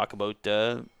talk about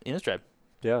Innistrad.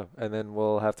 Yeah, and then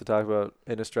we'll have to talk about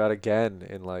Innistrad again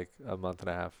in like a month and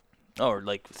a half. Or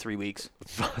like 3 weeks.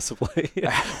 Possibly.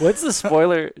 When's the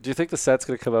spoiler? Do you think the set's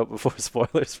going to come out before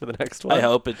spoilers for the next one? I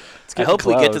hope it. It's I hope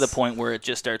we get to the close. point where it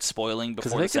just starts spoiling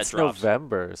Because before I the think set it's drops.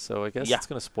 November, so I guess Yeah. it's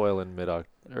going to spoil in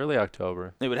early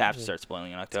October. They would have to start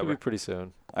spoiling in It's going to October. be pretty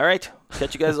soon. All right.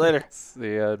 Catch you guys later.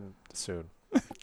 See you soon.